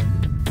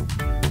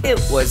 It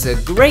was a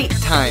great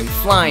time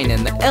flying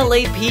in the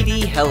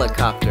LAPD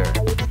helicopter.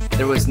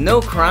 There was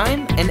no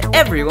crime and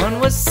everyone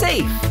was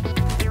safe.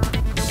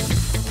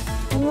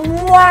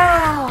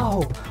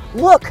 Wow!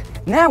 Look,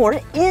 now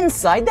we're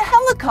inside the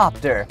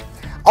helicopter.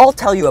 I'll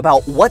tell you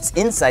about what's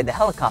inside the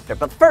helicopter,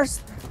 but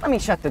first, let me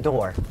shut the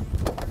door.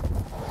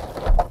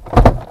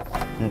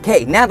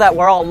 Okay, now that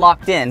we're all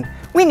locked in,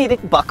 we need to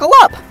buckle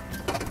up.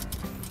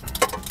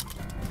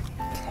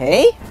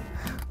 Okay,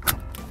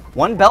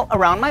 one belt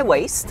around my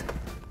waist,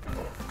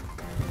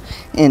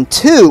 and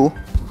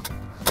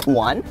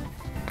one,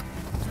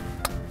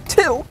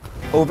 two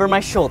over my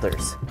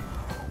shoulders.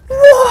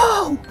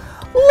 Whoa!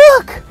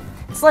 Look!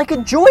 It's like a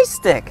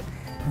joystick.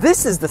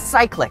 This is the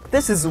cyclic.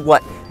 This is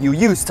what you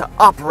use to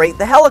operate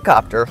the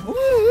helicopter.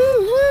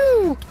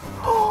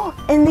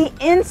 And the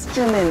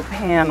instrument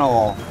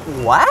panel.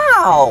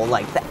 Wow!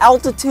 Like the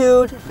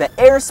altitude, the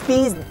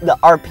airspeed, the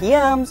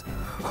RPMs,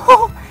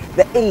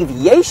 the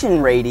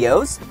aviation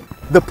radios,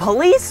 the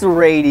police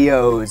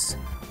radios.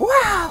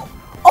 Wow!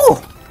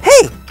 Oh,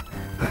 hey!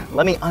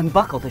 Let me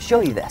unbuckle to show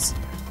you this.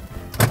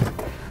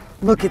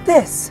 Look at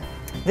this.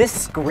 This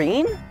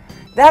screen,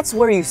 that's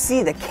where you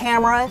see the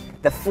camera,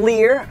 the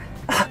FLIR,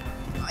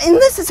 and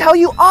this is how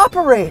you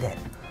operate it.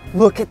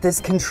 Look at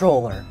this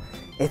controller.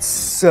 It's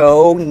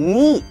so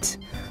neat.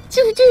 It's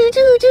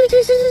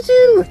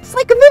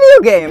like a video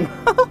game.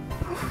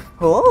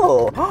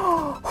 Oh.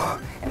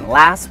 And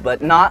last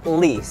but not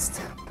least,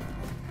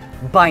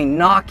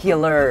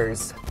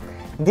 binoculars.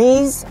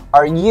 These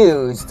are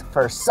used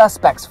for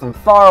suspects from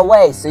far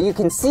away so you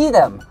can see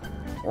them.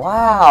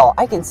 Wow,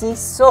 I can see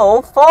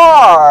so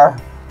far.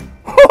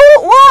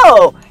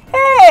 Whoa,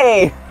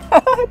 hey,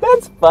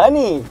 that's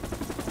funny.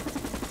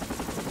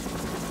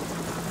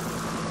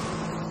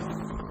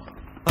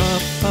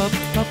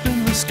 Up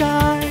in the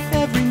sky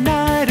every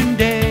night and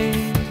day.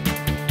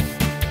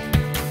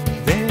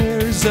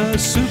 There's a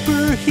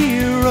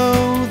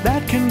superhero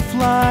that can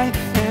fly,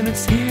 and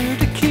it's here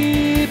to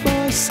keep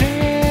us safe.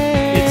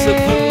 It's a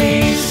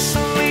police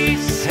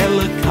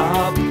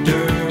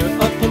helicopter,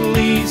 a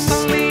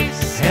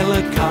police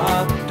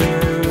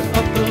helicopter,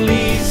 a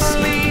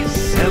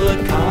police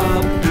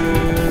helicopter.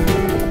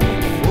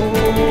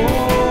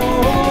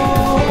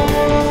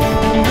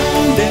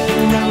 Round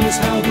and round is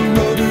how the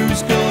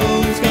rotors go.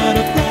 It's got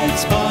a bright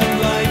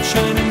spotlight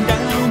shining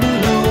down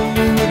below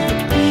with the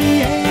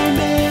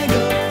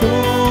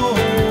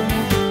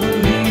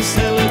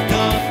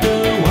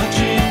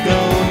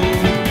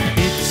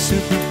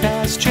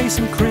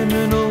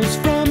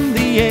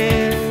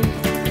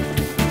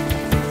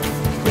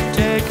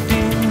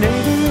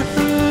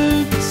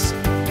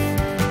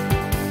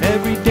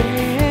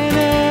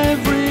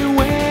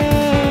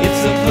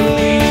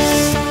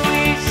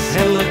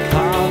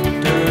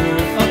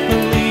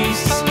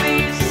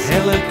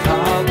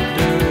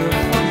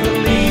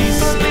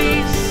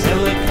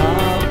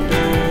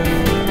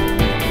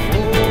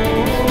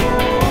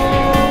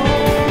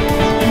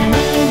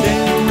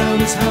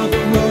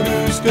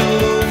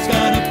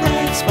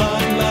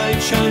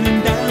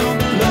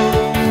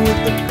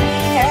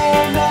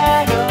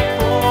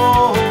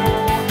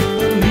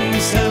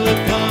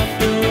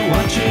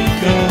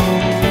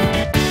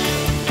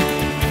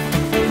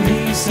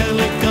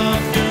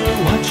helicopter,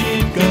 watch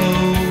it go.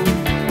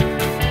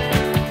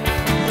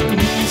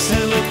 Police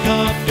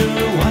helicopter,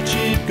 watch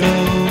it go.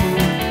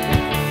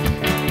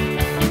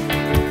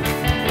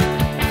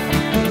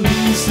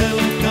 Police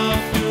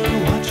helicopter,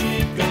 watch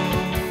it go.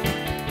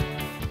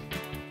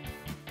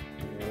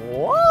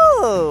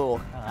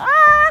 Whoa!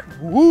 Ah!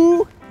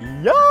 Woo!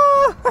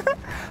 Yeah!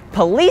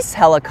 Police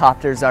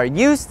helicopters are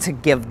used to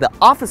give the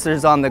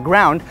officers on the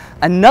ground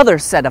another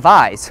set of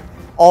eyes,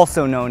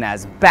 also known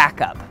as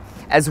backup,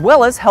 as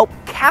well as help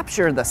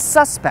capture the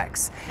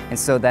suspects. And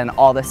so then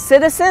all the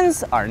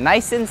citizens are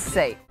nice and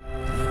safe.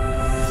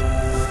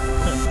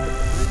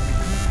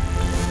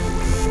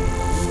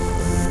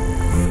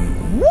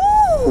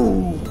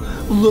 Woo!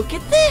 Look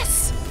at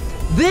this!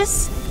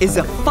 This is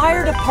a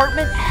fire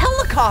department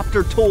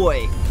helicopter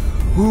toy.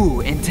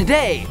 Ooh, and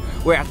today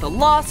we're at the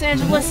Los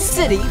Angeles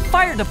City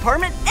Fire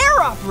Department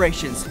Air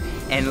Operations.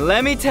 And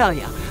let me tell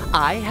you,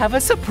 I have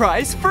a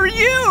surprise for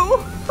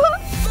you.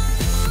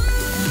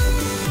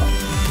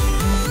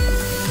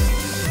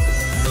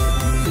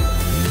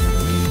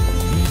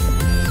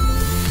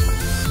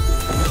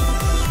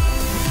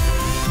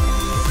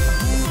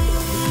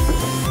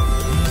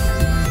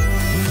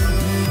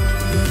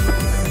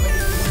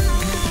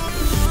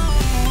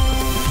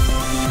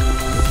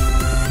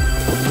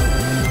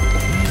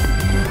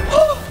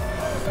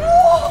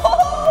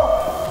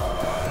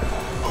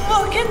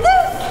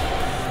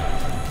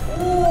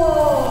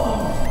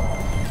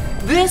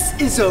 This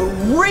is a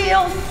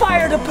real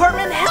fire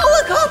department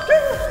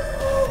helicopter!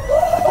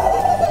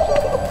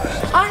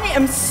 I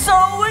am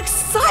so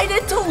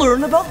excited to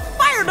learn about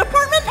fire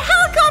department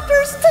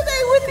helicopters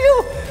today with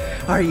you!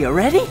 Are you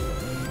ready?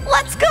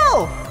 Let's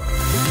go!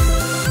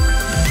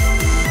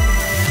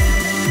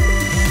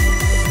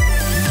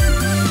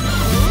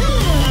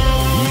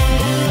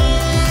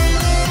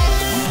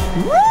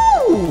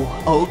 Woo!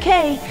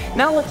 Okay,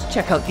 now let's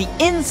check out the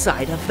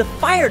inside of the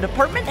fire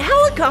department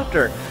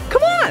helicopter.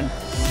 Come on!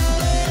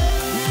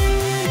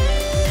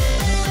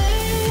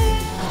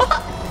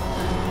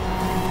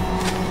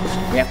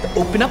 We have to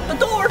open up the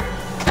door.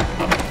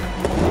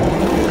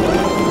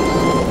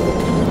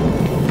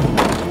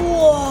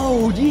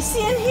 Whoa, do you see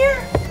in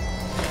here?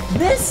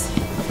 This,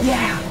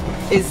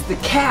 is the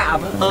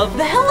cab of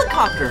the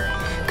helicopter.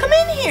 Come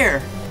in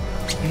here.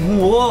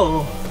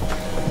 Whoa,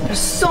 there's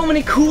so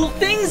many cool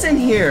things in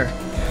here.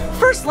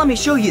 First, let me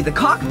show you the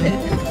cockpit.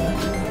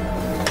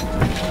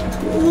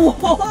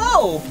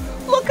 Whoa,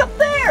 look up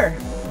there.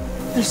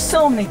 There's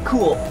so many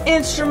cool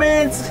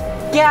instruments,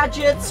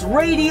 gadgets,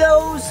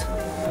 radios.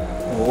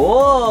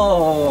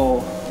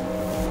 Whoa!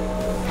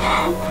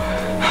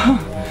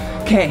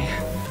 Okay,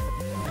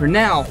 for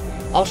now,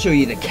 I'll show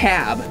you the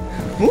cab.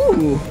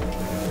 Ooh,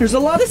 there's a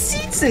lot of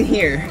seats in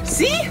here.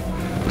 See?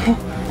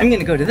 I'm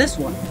gonna go to this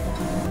one.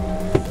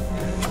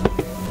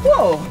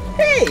 Whoa,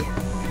 hey,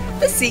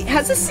 this seat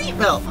has a seat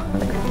belt.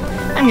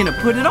 I'm gonna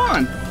put it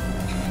on.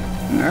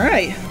 All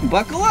right,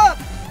 buckle up.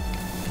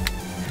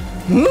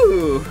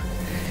 Ooh,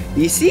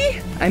 you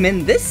see? I'm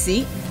in this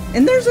seat,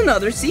 and there's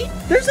another seat.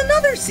 There's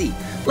another seat.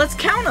 Let's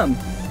count them.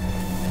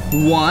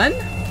 1,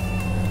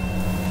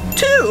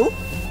 2,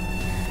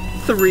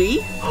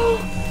 3,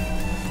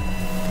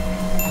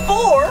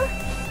 4,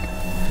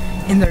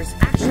 and there's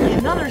actually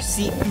another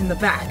seat in the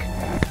back.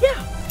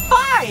 Yeah,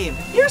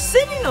 5. You're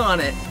sitting on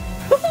it.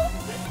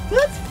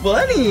 That's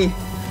funny.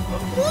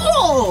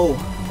 Whoa,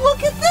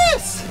 look at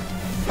this.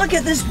 Look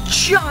at this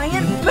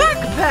giant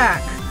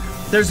backpack.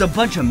 There's a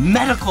bunch of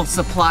medical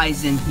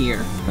supplies in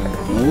here.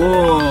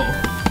 Whoa.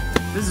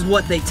 This is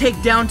what they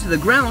take down to the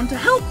ground to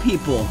help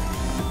people.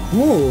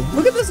 Whoa,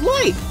 look at this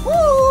light.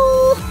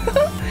 Whoa,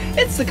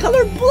 it's the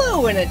color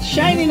blue and it's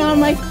shining on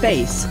my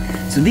face.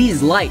 So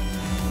these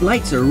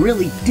lights are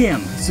really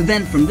dim. So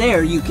then from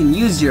there you can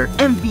use your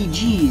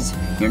MVGs,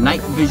 your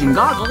night vision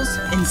goggles,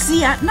 and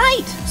see at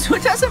night so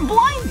it doesn't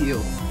blind you.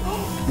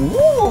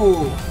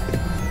 Whoa,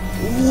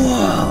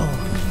 whoa,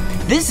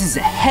 this is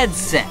a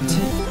headset.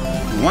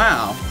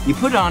 Wow, you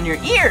put it on your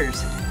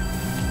ears.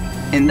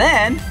 And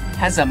then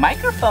has a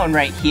microphone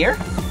right here,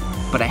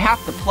 but I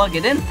have to plug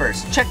it in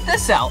first. Check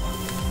this out.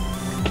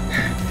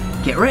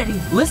 Get ready,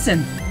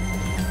 listen.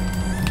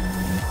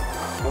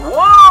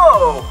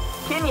 Whoa,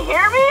 can you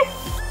hear me?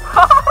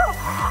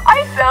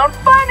 I sound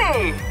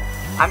funny.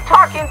 I'm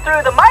talking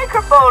through the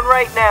microphone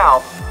right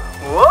now.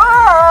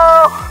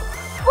 Whoa,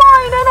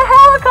 flying in a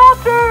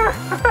helicopter.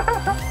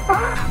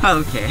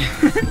 Okay,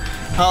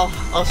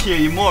 I'll show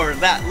you more of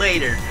that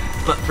later.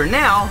 But for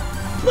now,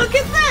 look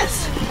at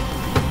this.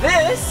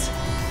 This,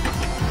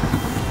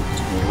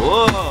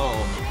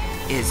 whoa,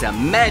 is a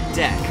med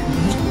deck.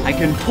 I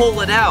can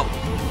pull it out.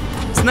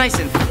 It's nice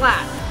and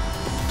flat.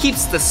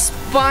 Keeps the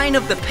spine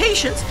of the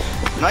patient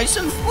nice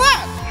and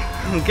flat.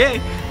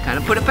 Okay, gotta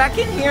put it back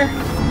in here.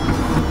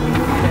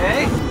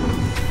 Okay,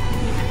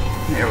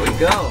 there we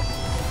go.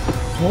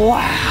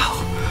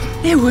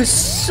 Wow, it was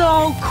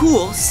so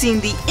cool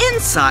seeing the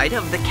inside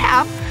of the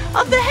cab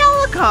of the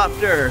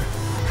helicopter.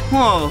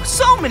 Whoa,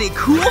 so many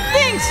cool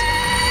things.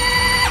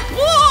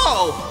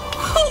 Whoa,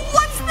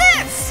 what's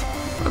this?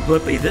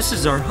 Blippi, this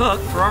is our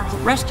hook for our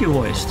rescue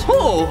hoist.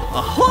 Oh,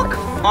 a hook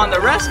on the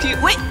rescue.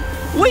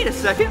 Wait a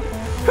second.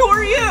 Who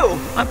are you?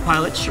 I'm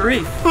Pilot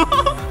Sharif.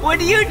 What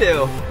do you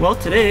do? Well,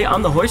 today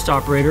I'm the hoist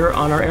operator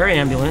on our air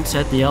ambulance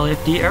at the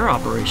LAFD Air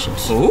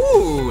Operations.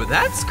 Ooh,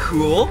 that's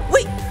cool.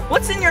 Wait,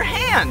 what's in your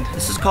hand?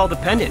 This is called the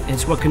pendant.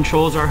 It's what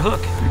controls our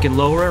hook. We can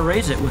lower and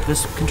raise it with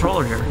this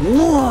controller here.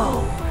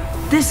 Whoa,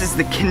 this is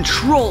the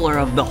controller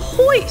of the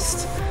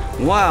hoist.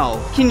 Wow,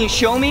 can you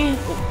show me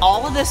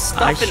all of this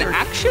stuff in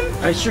action?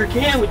 I sure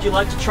can. Would you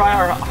like to try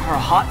our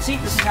hot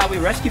seat? This is how we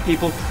rescue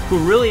people who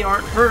really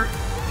aren't hurt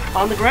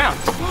on the ground.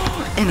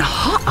 And a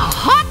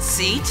hot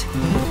seat?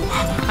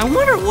 I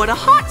wonder what a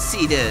hot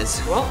seat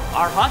is. Well,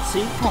 our hot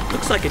seat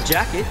looks like a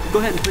jacket. Go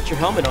ahead and put your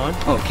helmet on.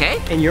 Okay.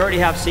 And you already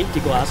have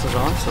safety glasses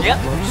on, so yep.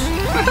 that works.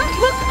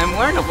 Look, I'm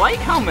wearing a white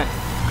helmet.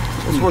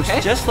 This works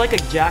just like a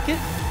jacket.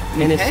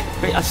 And it's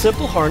a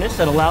simple harness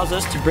that allows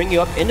us to bring you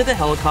up into the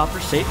helicopter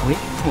safely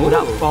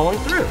without falling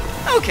through.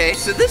 Okay,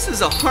 so this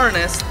is a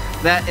harness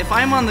that if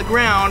I'm on the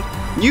ground,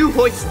 you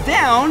hoist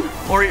down,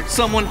 or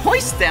someone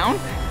hoists down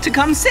to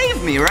come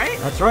save me, right?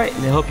 That's right,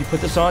 and they'll help you put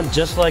this on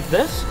just like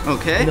this.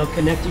 Okay. And they'll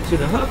connect you to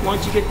the hook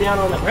once you get down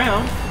on the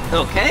ground.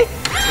 Okay.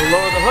 We'll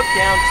lower the hook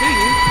down to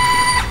you,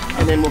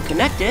 and then we'll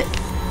connect it.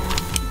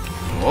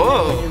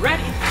 Whoa. When you're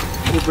ready,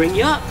 we'll bring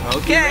you up.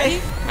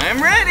 Okay,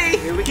 I'm ready.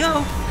 Here we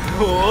go.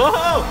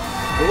 Whoa!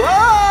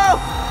 Whoa!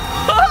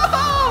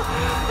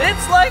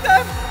 It's like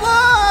I'm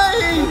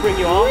flying! We'll bring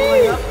you all the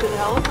way up to the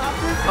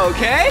helicopter.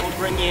 Okay. We'll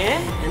bring you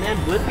in, and then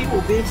Blippi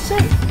will be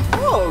safe.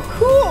 Oh,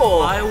 cool!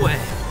 Fly away.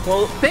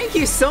 Well, thank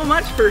you so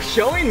much for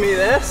showing me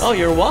this. Oh,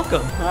 you're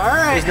welcome. All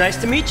right. It was nice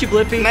to meet you,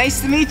 Blippi.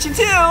 Nice to meet you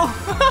too.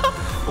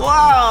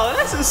 Wow,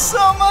 this is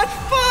so much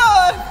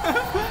fun!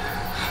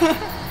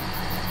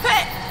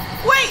 Hey,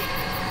 wait!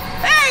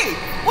 Hey,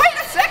 wait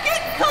a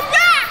second! Come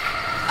back!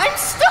 I'm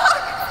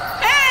stuck!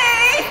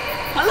 Hey!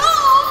 Hello?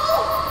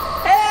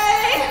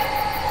 Hey!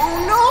 Oh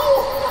no!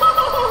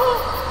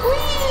 Whee!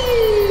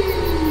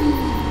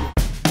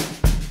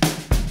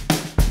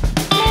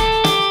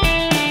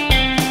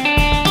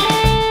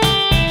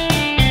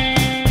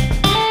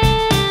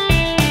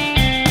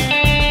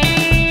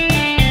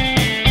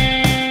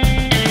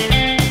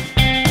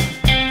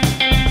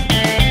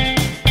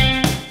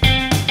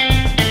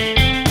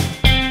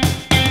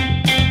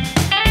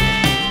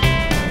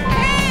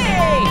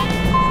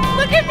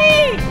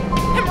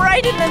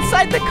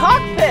 Inside the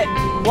cockpit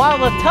while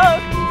the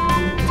tug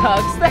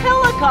tugs the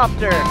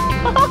helicopter.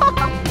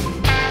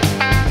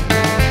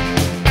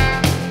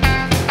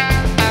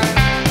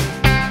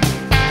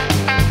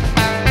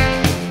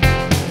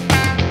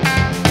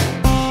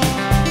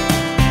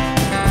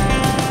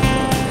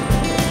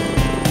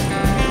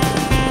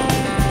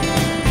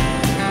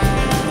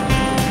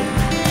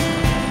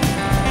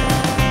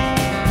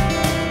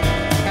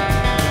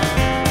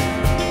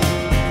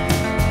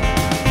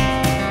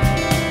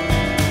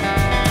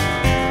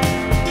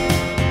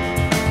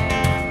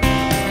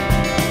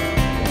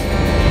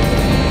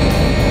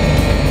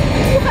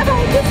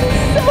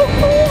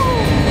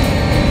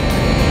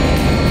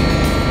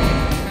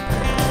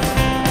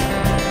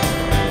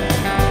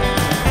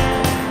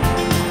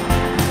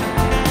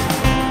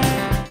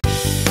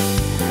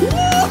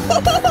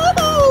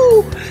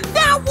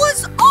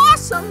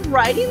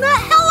 Riding the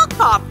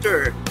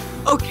helicopter.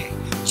 Okay,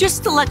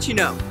 just to let you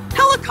know,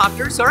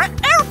 helicopters are at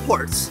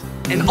airports,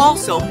 and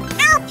also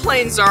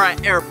airplanes are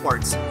at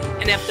airports.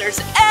 And if there's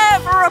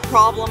ever a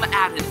problem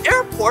at an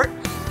airport,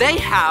 they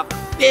have a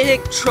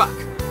big truck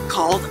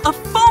called a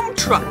foam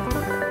truck.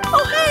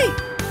 Oh hey,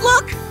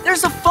 look,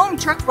 there's a foam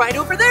truck right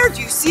over there.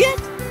 Do you see it?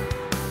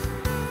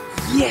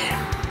 Yeah.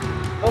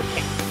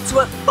 Okay, so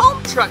what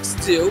foam trucks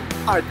do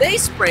are they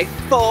spray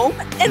foam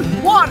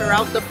and water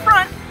out the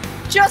front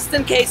just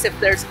in case if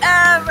there's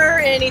ever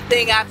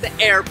anything at the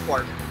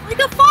airport, like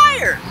a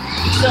fire.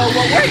 So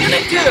what we're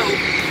gonna do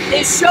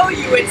is show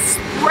you it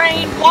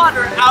spraying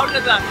water out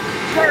of the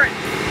turret.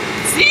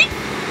 See?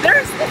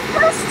 There's the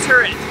first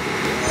turret.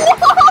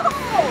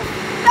 Whoa!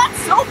 That's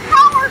so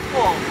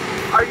powerful.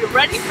 Are you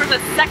ready for the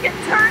second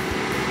turret?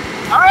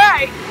 All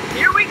right,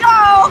 here we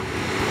go.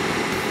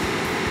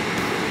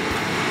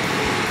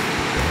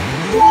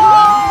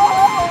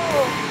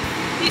 Whoa!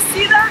 You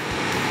see that?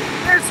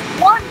 There's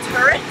one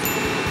turret.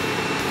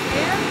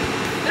 And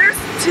there's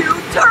two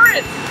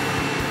turrets!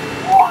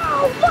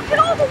 Whoa, look at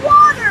all the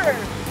water!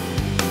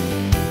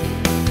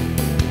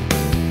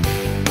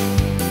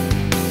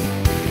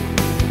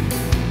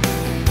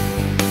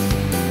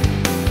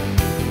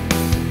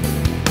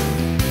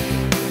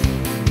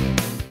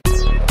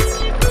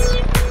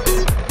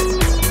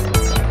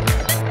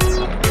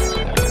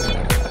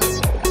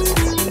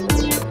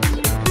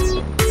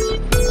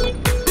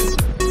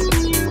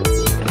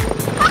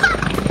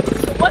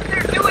 What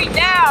they're doing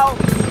now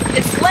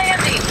is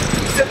landing,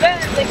 so then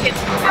they can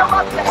fill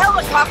up the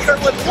helicopter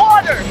with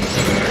water.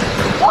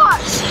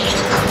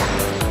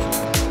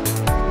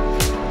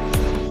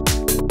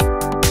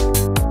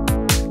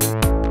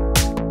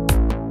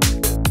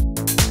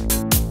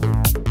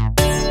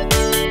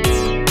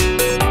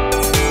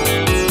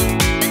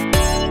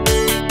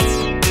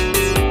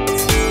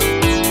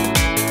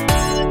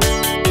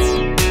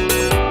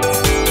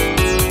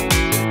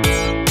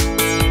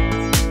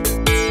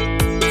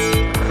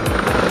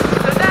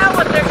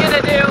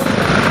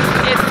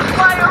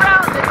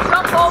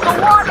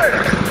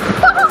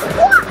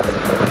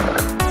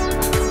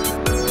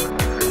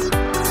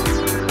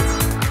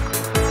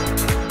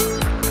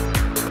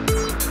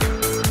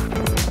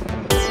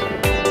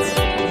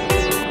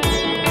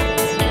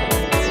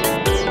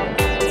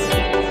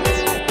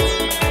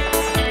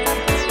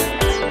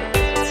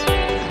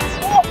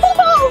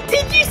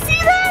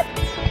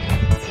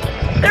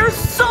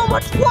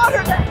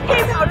 water that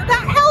came out of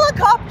that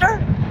helicopter.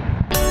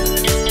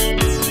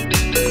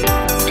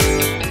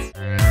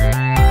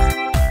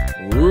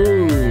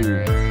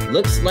 Ooh,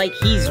 looks like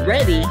he's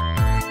ready.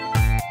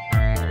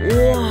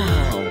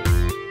 Wow,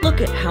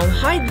 look at how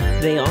high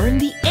they are in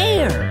the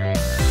air.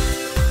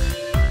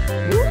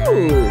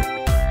 Ooh,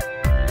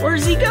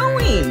 where's he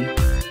going?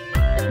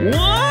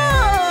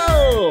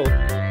 Whoa!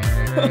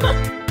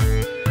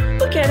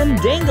 Look at him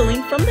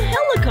dangling from the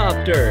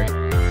helicopter.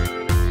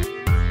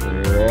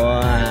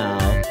 Wow.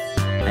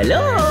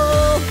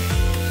 Hello?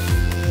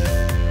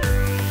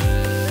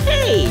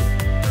 Hey,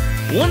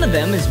 one of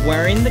them is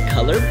wearing the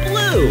color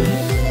blue,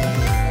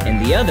 and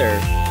the other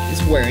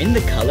is wearing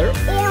the color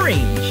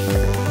orange.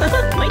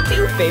 My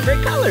two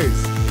favorite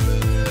colors.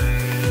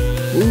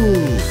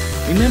 Ooh,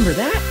 remember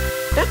that?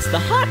 That's the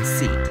hot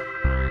seat.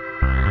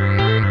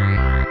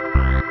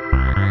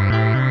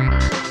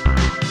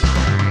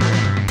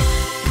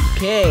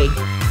 Okay,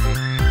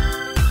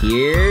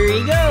 here he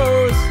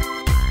goes.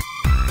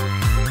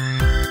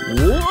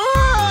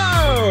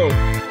 Whoa!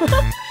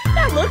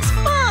 That looks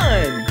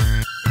fun.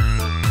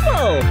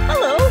 Whoa,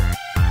 hello.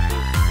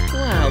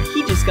 Wow,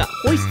 he just got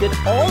hoisted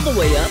all the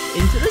way up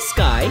into the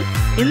sky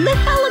in the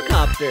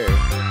helicopter.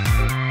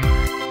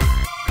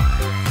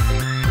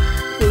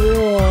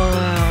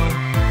 Wow.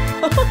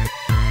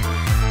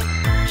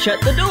 Shut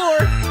the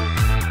door.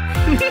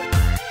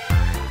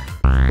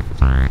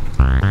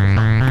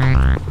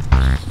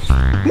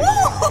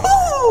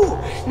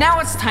 Woohoo! Now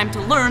it's time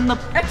to learn the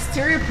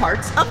exterior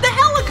parts of the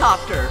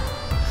helicopter.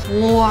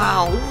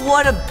 Wow,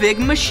 what a big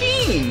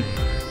machine.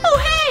 Oh,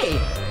 hey!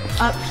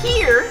 Up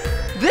here,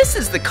 this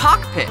is the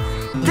cockpit.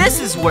 This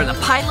is where the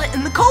pilot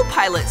and the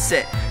co-pilot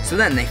sit. So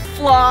then they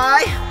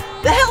fly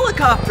the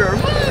helicopter.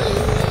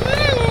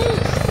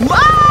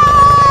 Whoa!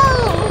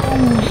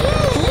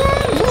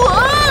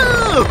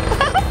 Whoa!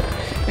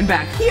 And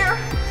back here,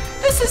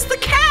 this is the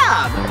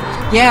cab.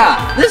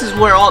 Yeah, this is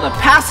where all the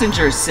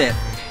passengers sit.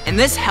 And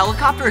this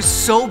helicopter is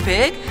so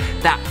big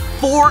that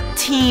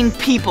 14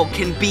 people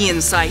can be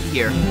inside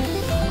here.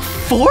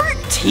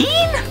 14?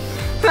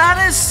 That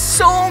is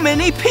so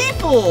many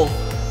people.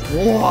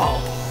 Whoa.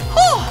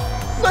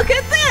 Oh, look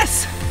at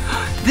this.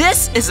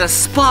 This is a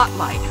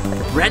spotlight.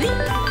 Ready?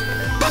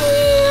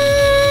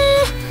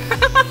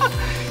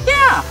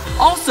 Yeah,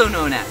 also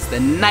known as the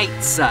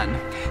night sun.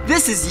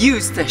 This is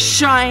used to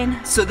shine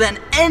so then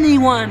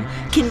everyone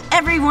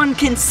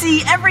can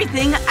see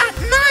everything at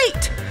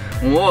night.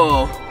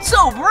 Whoa,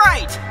 so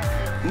bright.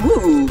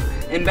 Ooh,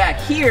 and back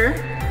here,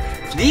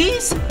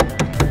 this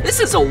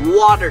is a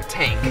water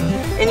tank,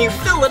 and you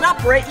fill it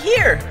up right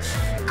here.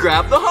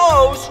 Grab the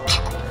hose.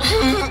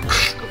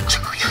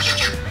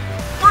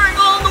 Bring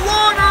on the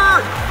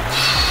water.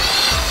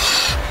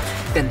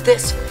 Then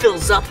this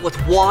fills up with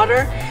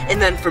water,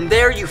 and then from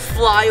there you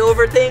fly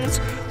over things.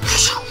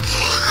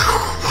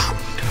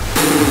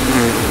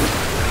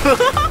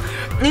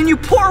 And you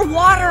pour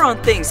water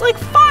on things like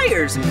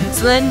fires,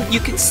 so then you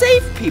can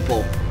save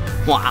people.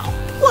 Wow,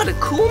 what a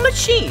cool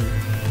machine.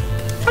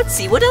 Let's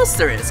see what else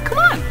there is. Come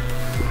on.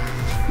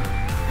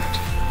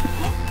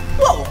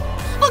 Whoa,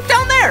 look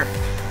down there.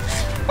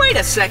 Wait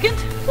a second,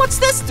 what's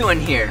this doing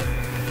here?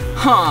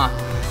 Huh,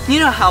 you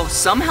know how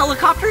some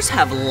helicopters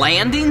have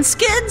landing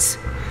skids?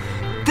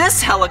 This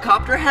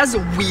helicopter has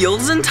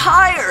wheels and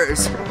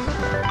tires.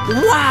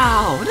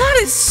 Wow, that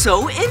is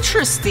so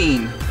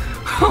interesting.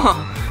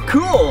 Huh,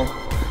 cool.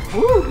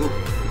 Ooh.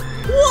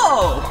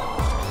 Whoa,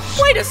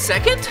 wait a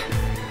second.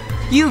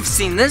 You've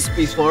seen this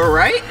before,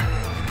 right?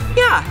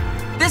 Yeah,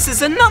 this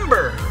is a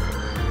number.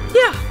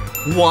 Yeah,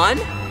 1,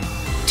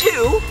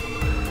 2,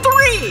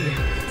 3.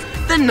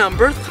 The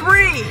number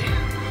 3.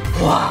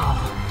 Wow.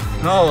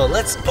 Oh,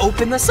 let's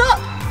open this up.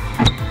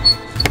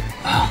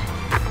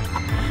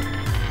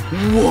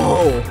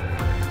 Whoa.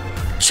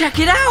 Check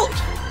it out.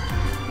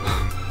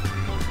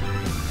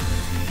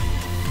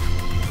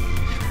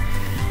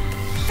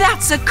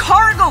 That's a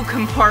cargo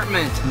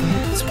compartment.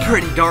 It's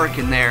pretty dark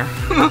in there.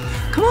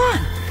 Come on.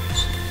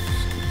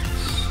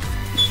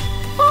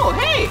 Oh,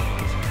 hey.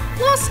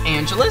 Los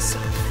Angeles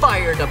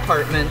Fire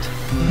Department.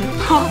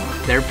 Oh,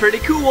 they're pretty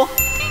cool.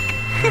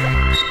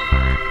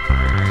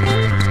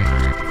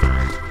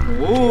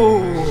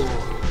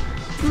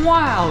 Whoa.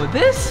 Wow,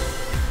 this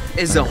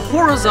is a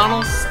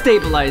horizontal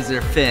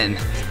stabilizer fin.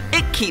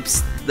 It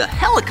keeps the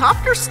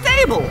helicopter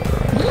stable.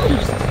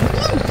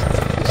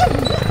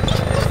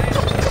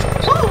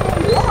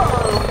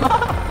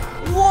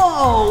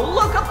 Whoa,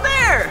 look up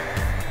there.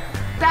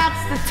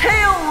 That's the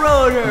tail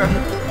rotor.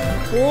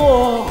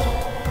 Whoa.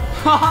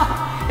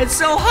 It's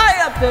so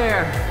high up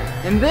there.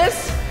 And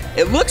this,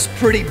 it looks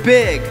pretty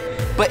big,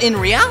 but in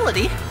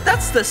reality,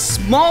 that's the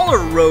smaller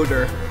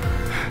rotor.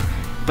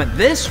 But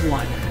this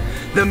one,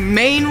 the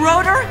main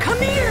rotor, come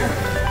here.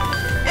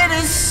 It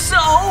is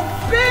so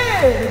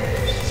big.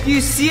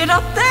 You see it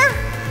up there?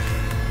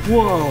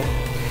 Whoa.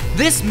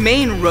 This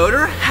main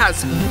rotor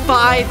has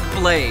 5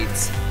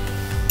 blades.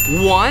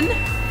 1,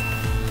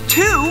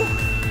 2,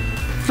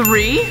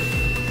 3,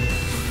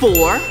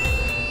 4,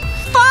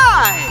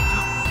 5.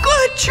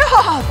 Good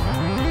job.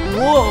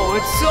 Whoa,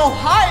 it's so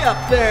high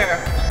up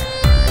there.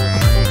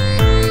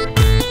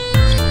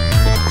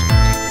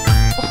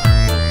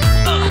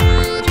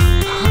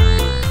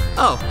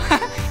 Oh,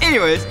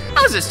 anyways,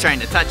 I was just trying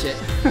to touch it.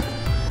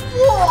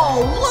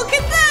 Whoa, look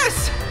at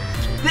this!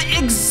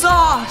 The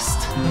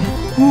exhaust!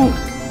 Ooh.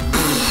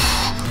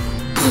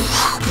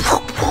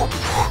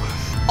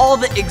 All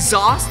the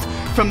exhaust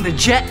from the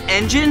jet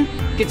engine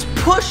gets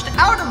pushed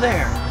out of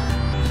there.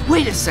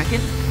 Wait a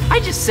second, I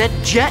just said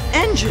jet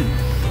engine.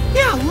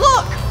 Yeah,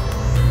 look!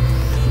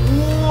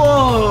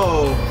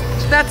 Whoa!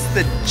 That's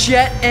the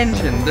jet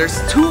engine.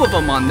 There's two of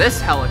them on this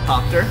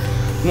helicopter.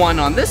 One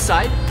on this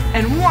side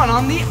and one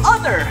on the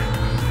other.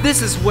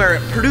 This is where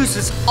it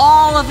produces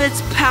all of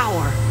its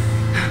power.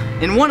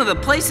 And one of the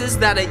places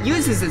that it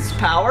uses its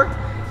power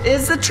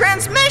is the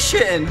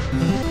transmission.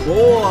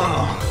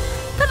 Whoa,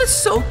 that is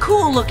so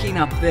cool looking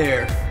up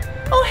there.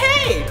 Oh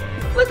hey,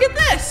 look at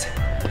this.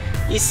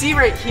 You see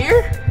right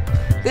here?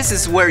 This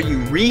is where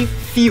you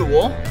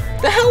refuel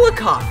the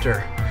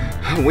helicopter.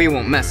 We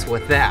won't mess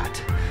with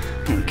that.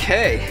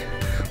 Okay,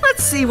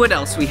 let's see what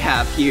else we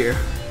have here.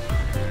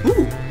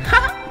 Ooh,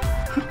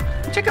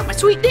 check out my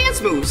sweet dance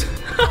moves.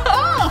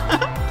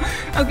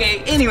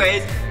 Okay,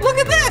 anyways, look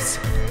at this.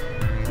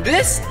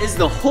 This is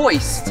the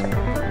hoist.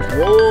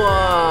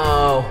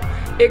 Whoa,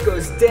 it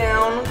goes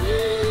down,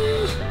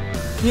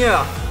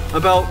 yeah,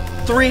 about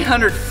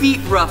 300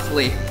 feet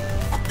roughly.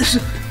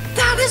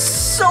 That is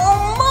so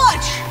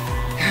much.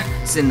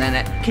 And then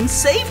it can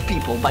save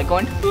people by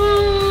going,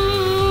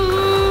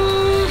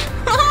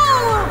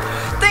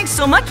 Thanks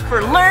so much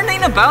for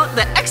learning about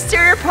the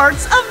exterior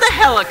parts of the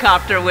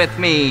helicopter with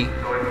me.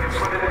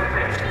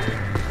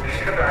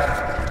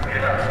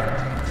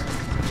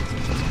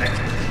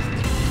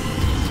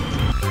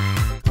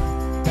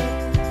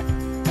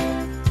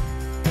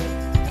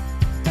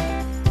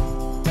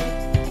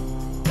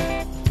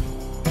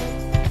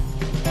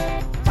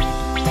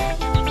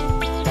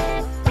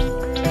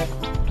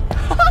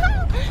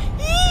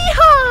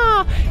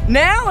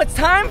 Now it's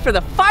time for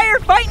the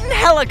firefighting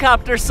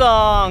helicopter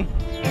song.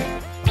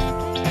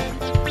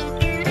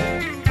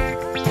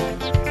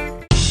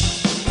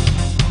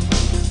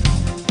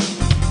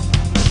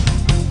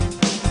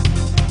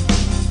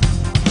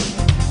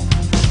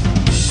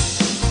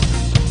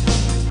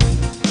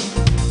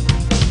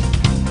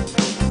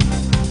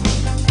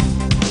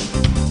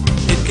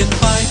 It can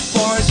fight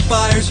forest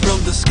fires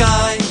from the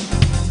sky.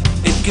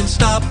 It can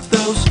stop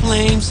those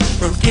flames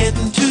from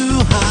getting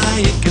too high.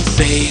 It can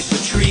save the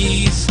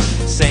trees,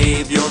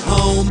 save your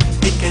home.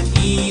 It can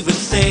even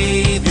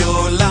save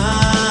your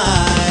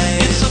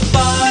life. It's a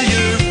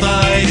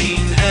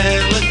firefighting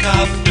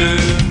helicopter,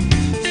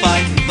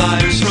 fighting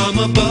fires from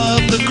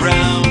above the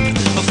ground.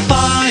 A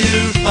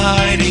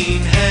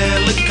firefighting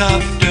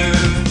helicopter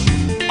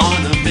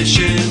on a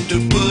mission to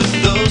put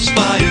those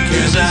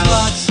fires out.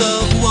 Lots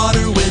of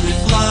water when it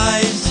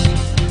flies.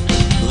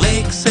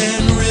 Lakes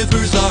and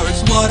rivers are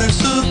its water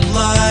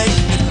supply.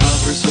 It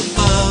hovers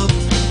above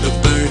the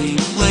burning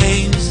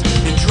flames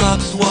and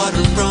drops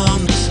water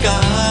from the sky.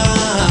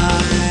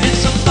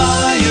 It's a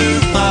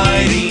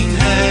firefighting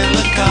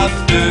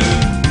helicopter,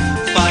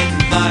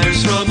 fighting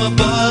fires from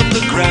above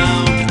the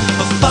ground.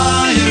 A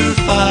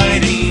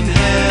firefighting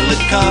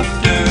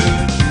helicopter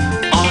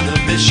on a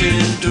mission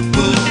to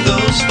put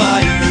those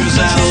fires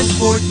out.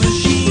 Transport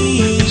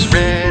machine, it's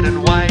red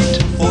and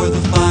white for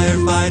the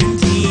firefighting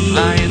team.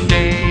 Flying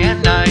day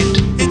and night.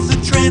 It's a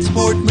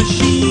transport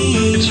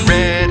machine, it's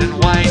red and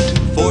white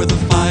for the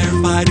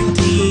firefighting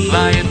team.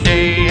 Flying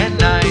day and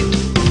night.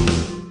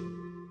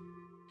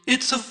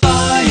 It's a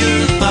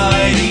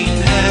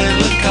firefighting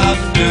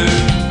helicopter,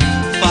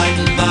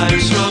 fighting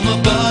fires from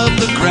above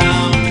the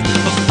ground.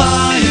 A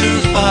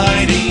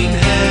firefighting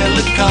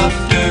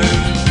helicopter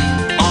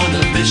on a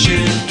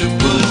mission to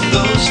put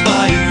those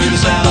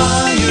fires out.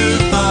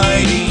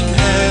 Firefighting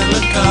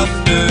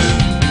helicopter,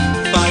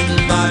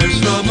 fighting fires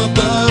from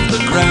above the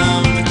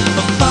ground.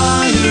 A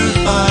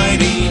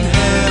firefighting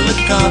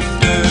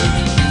helicopter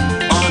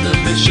on a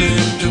mission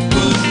to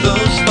put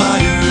those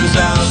fires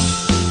out.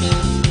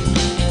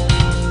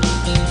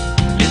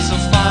 It's a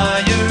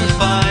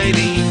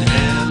firefighting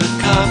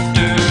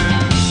helicopter.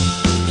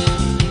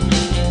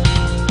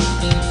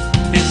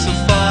 It's a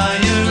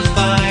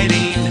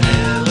firefighting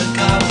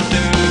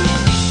helicopter.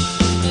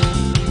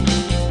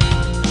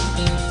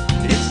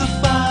 It's a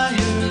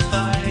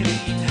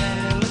firefighting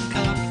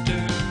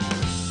helicopter.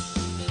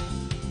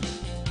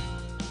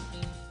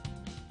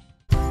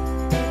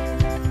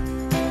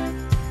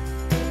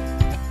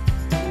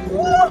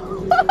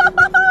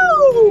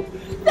 Whoa!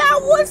 That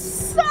was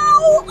so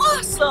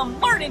awesome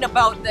learning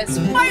about this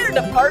fire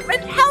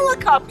department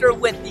helicopter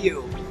with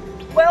you.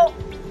 Well,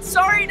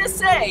 sorry to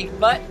say,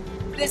 but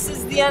this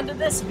is the end of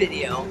this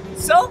video.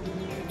 So,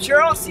 I'm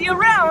sure I'll see you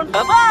around.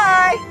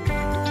 Bye-bye!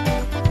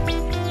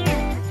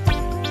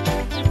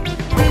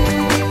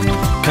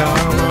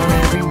 Come on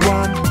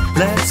everyone,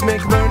 let's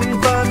make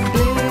learning fun.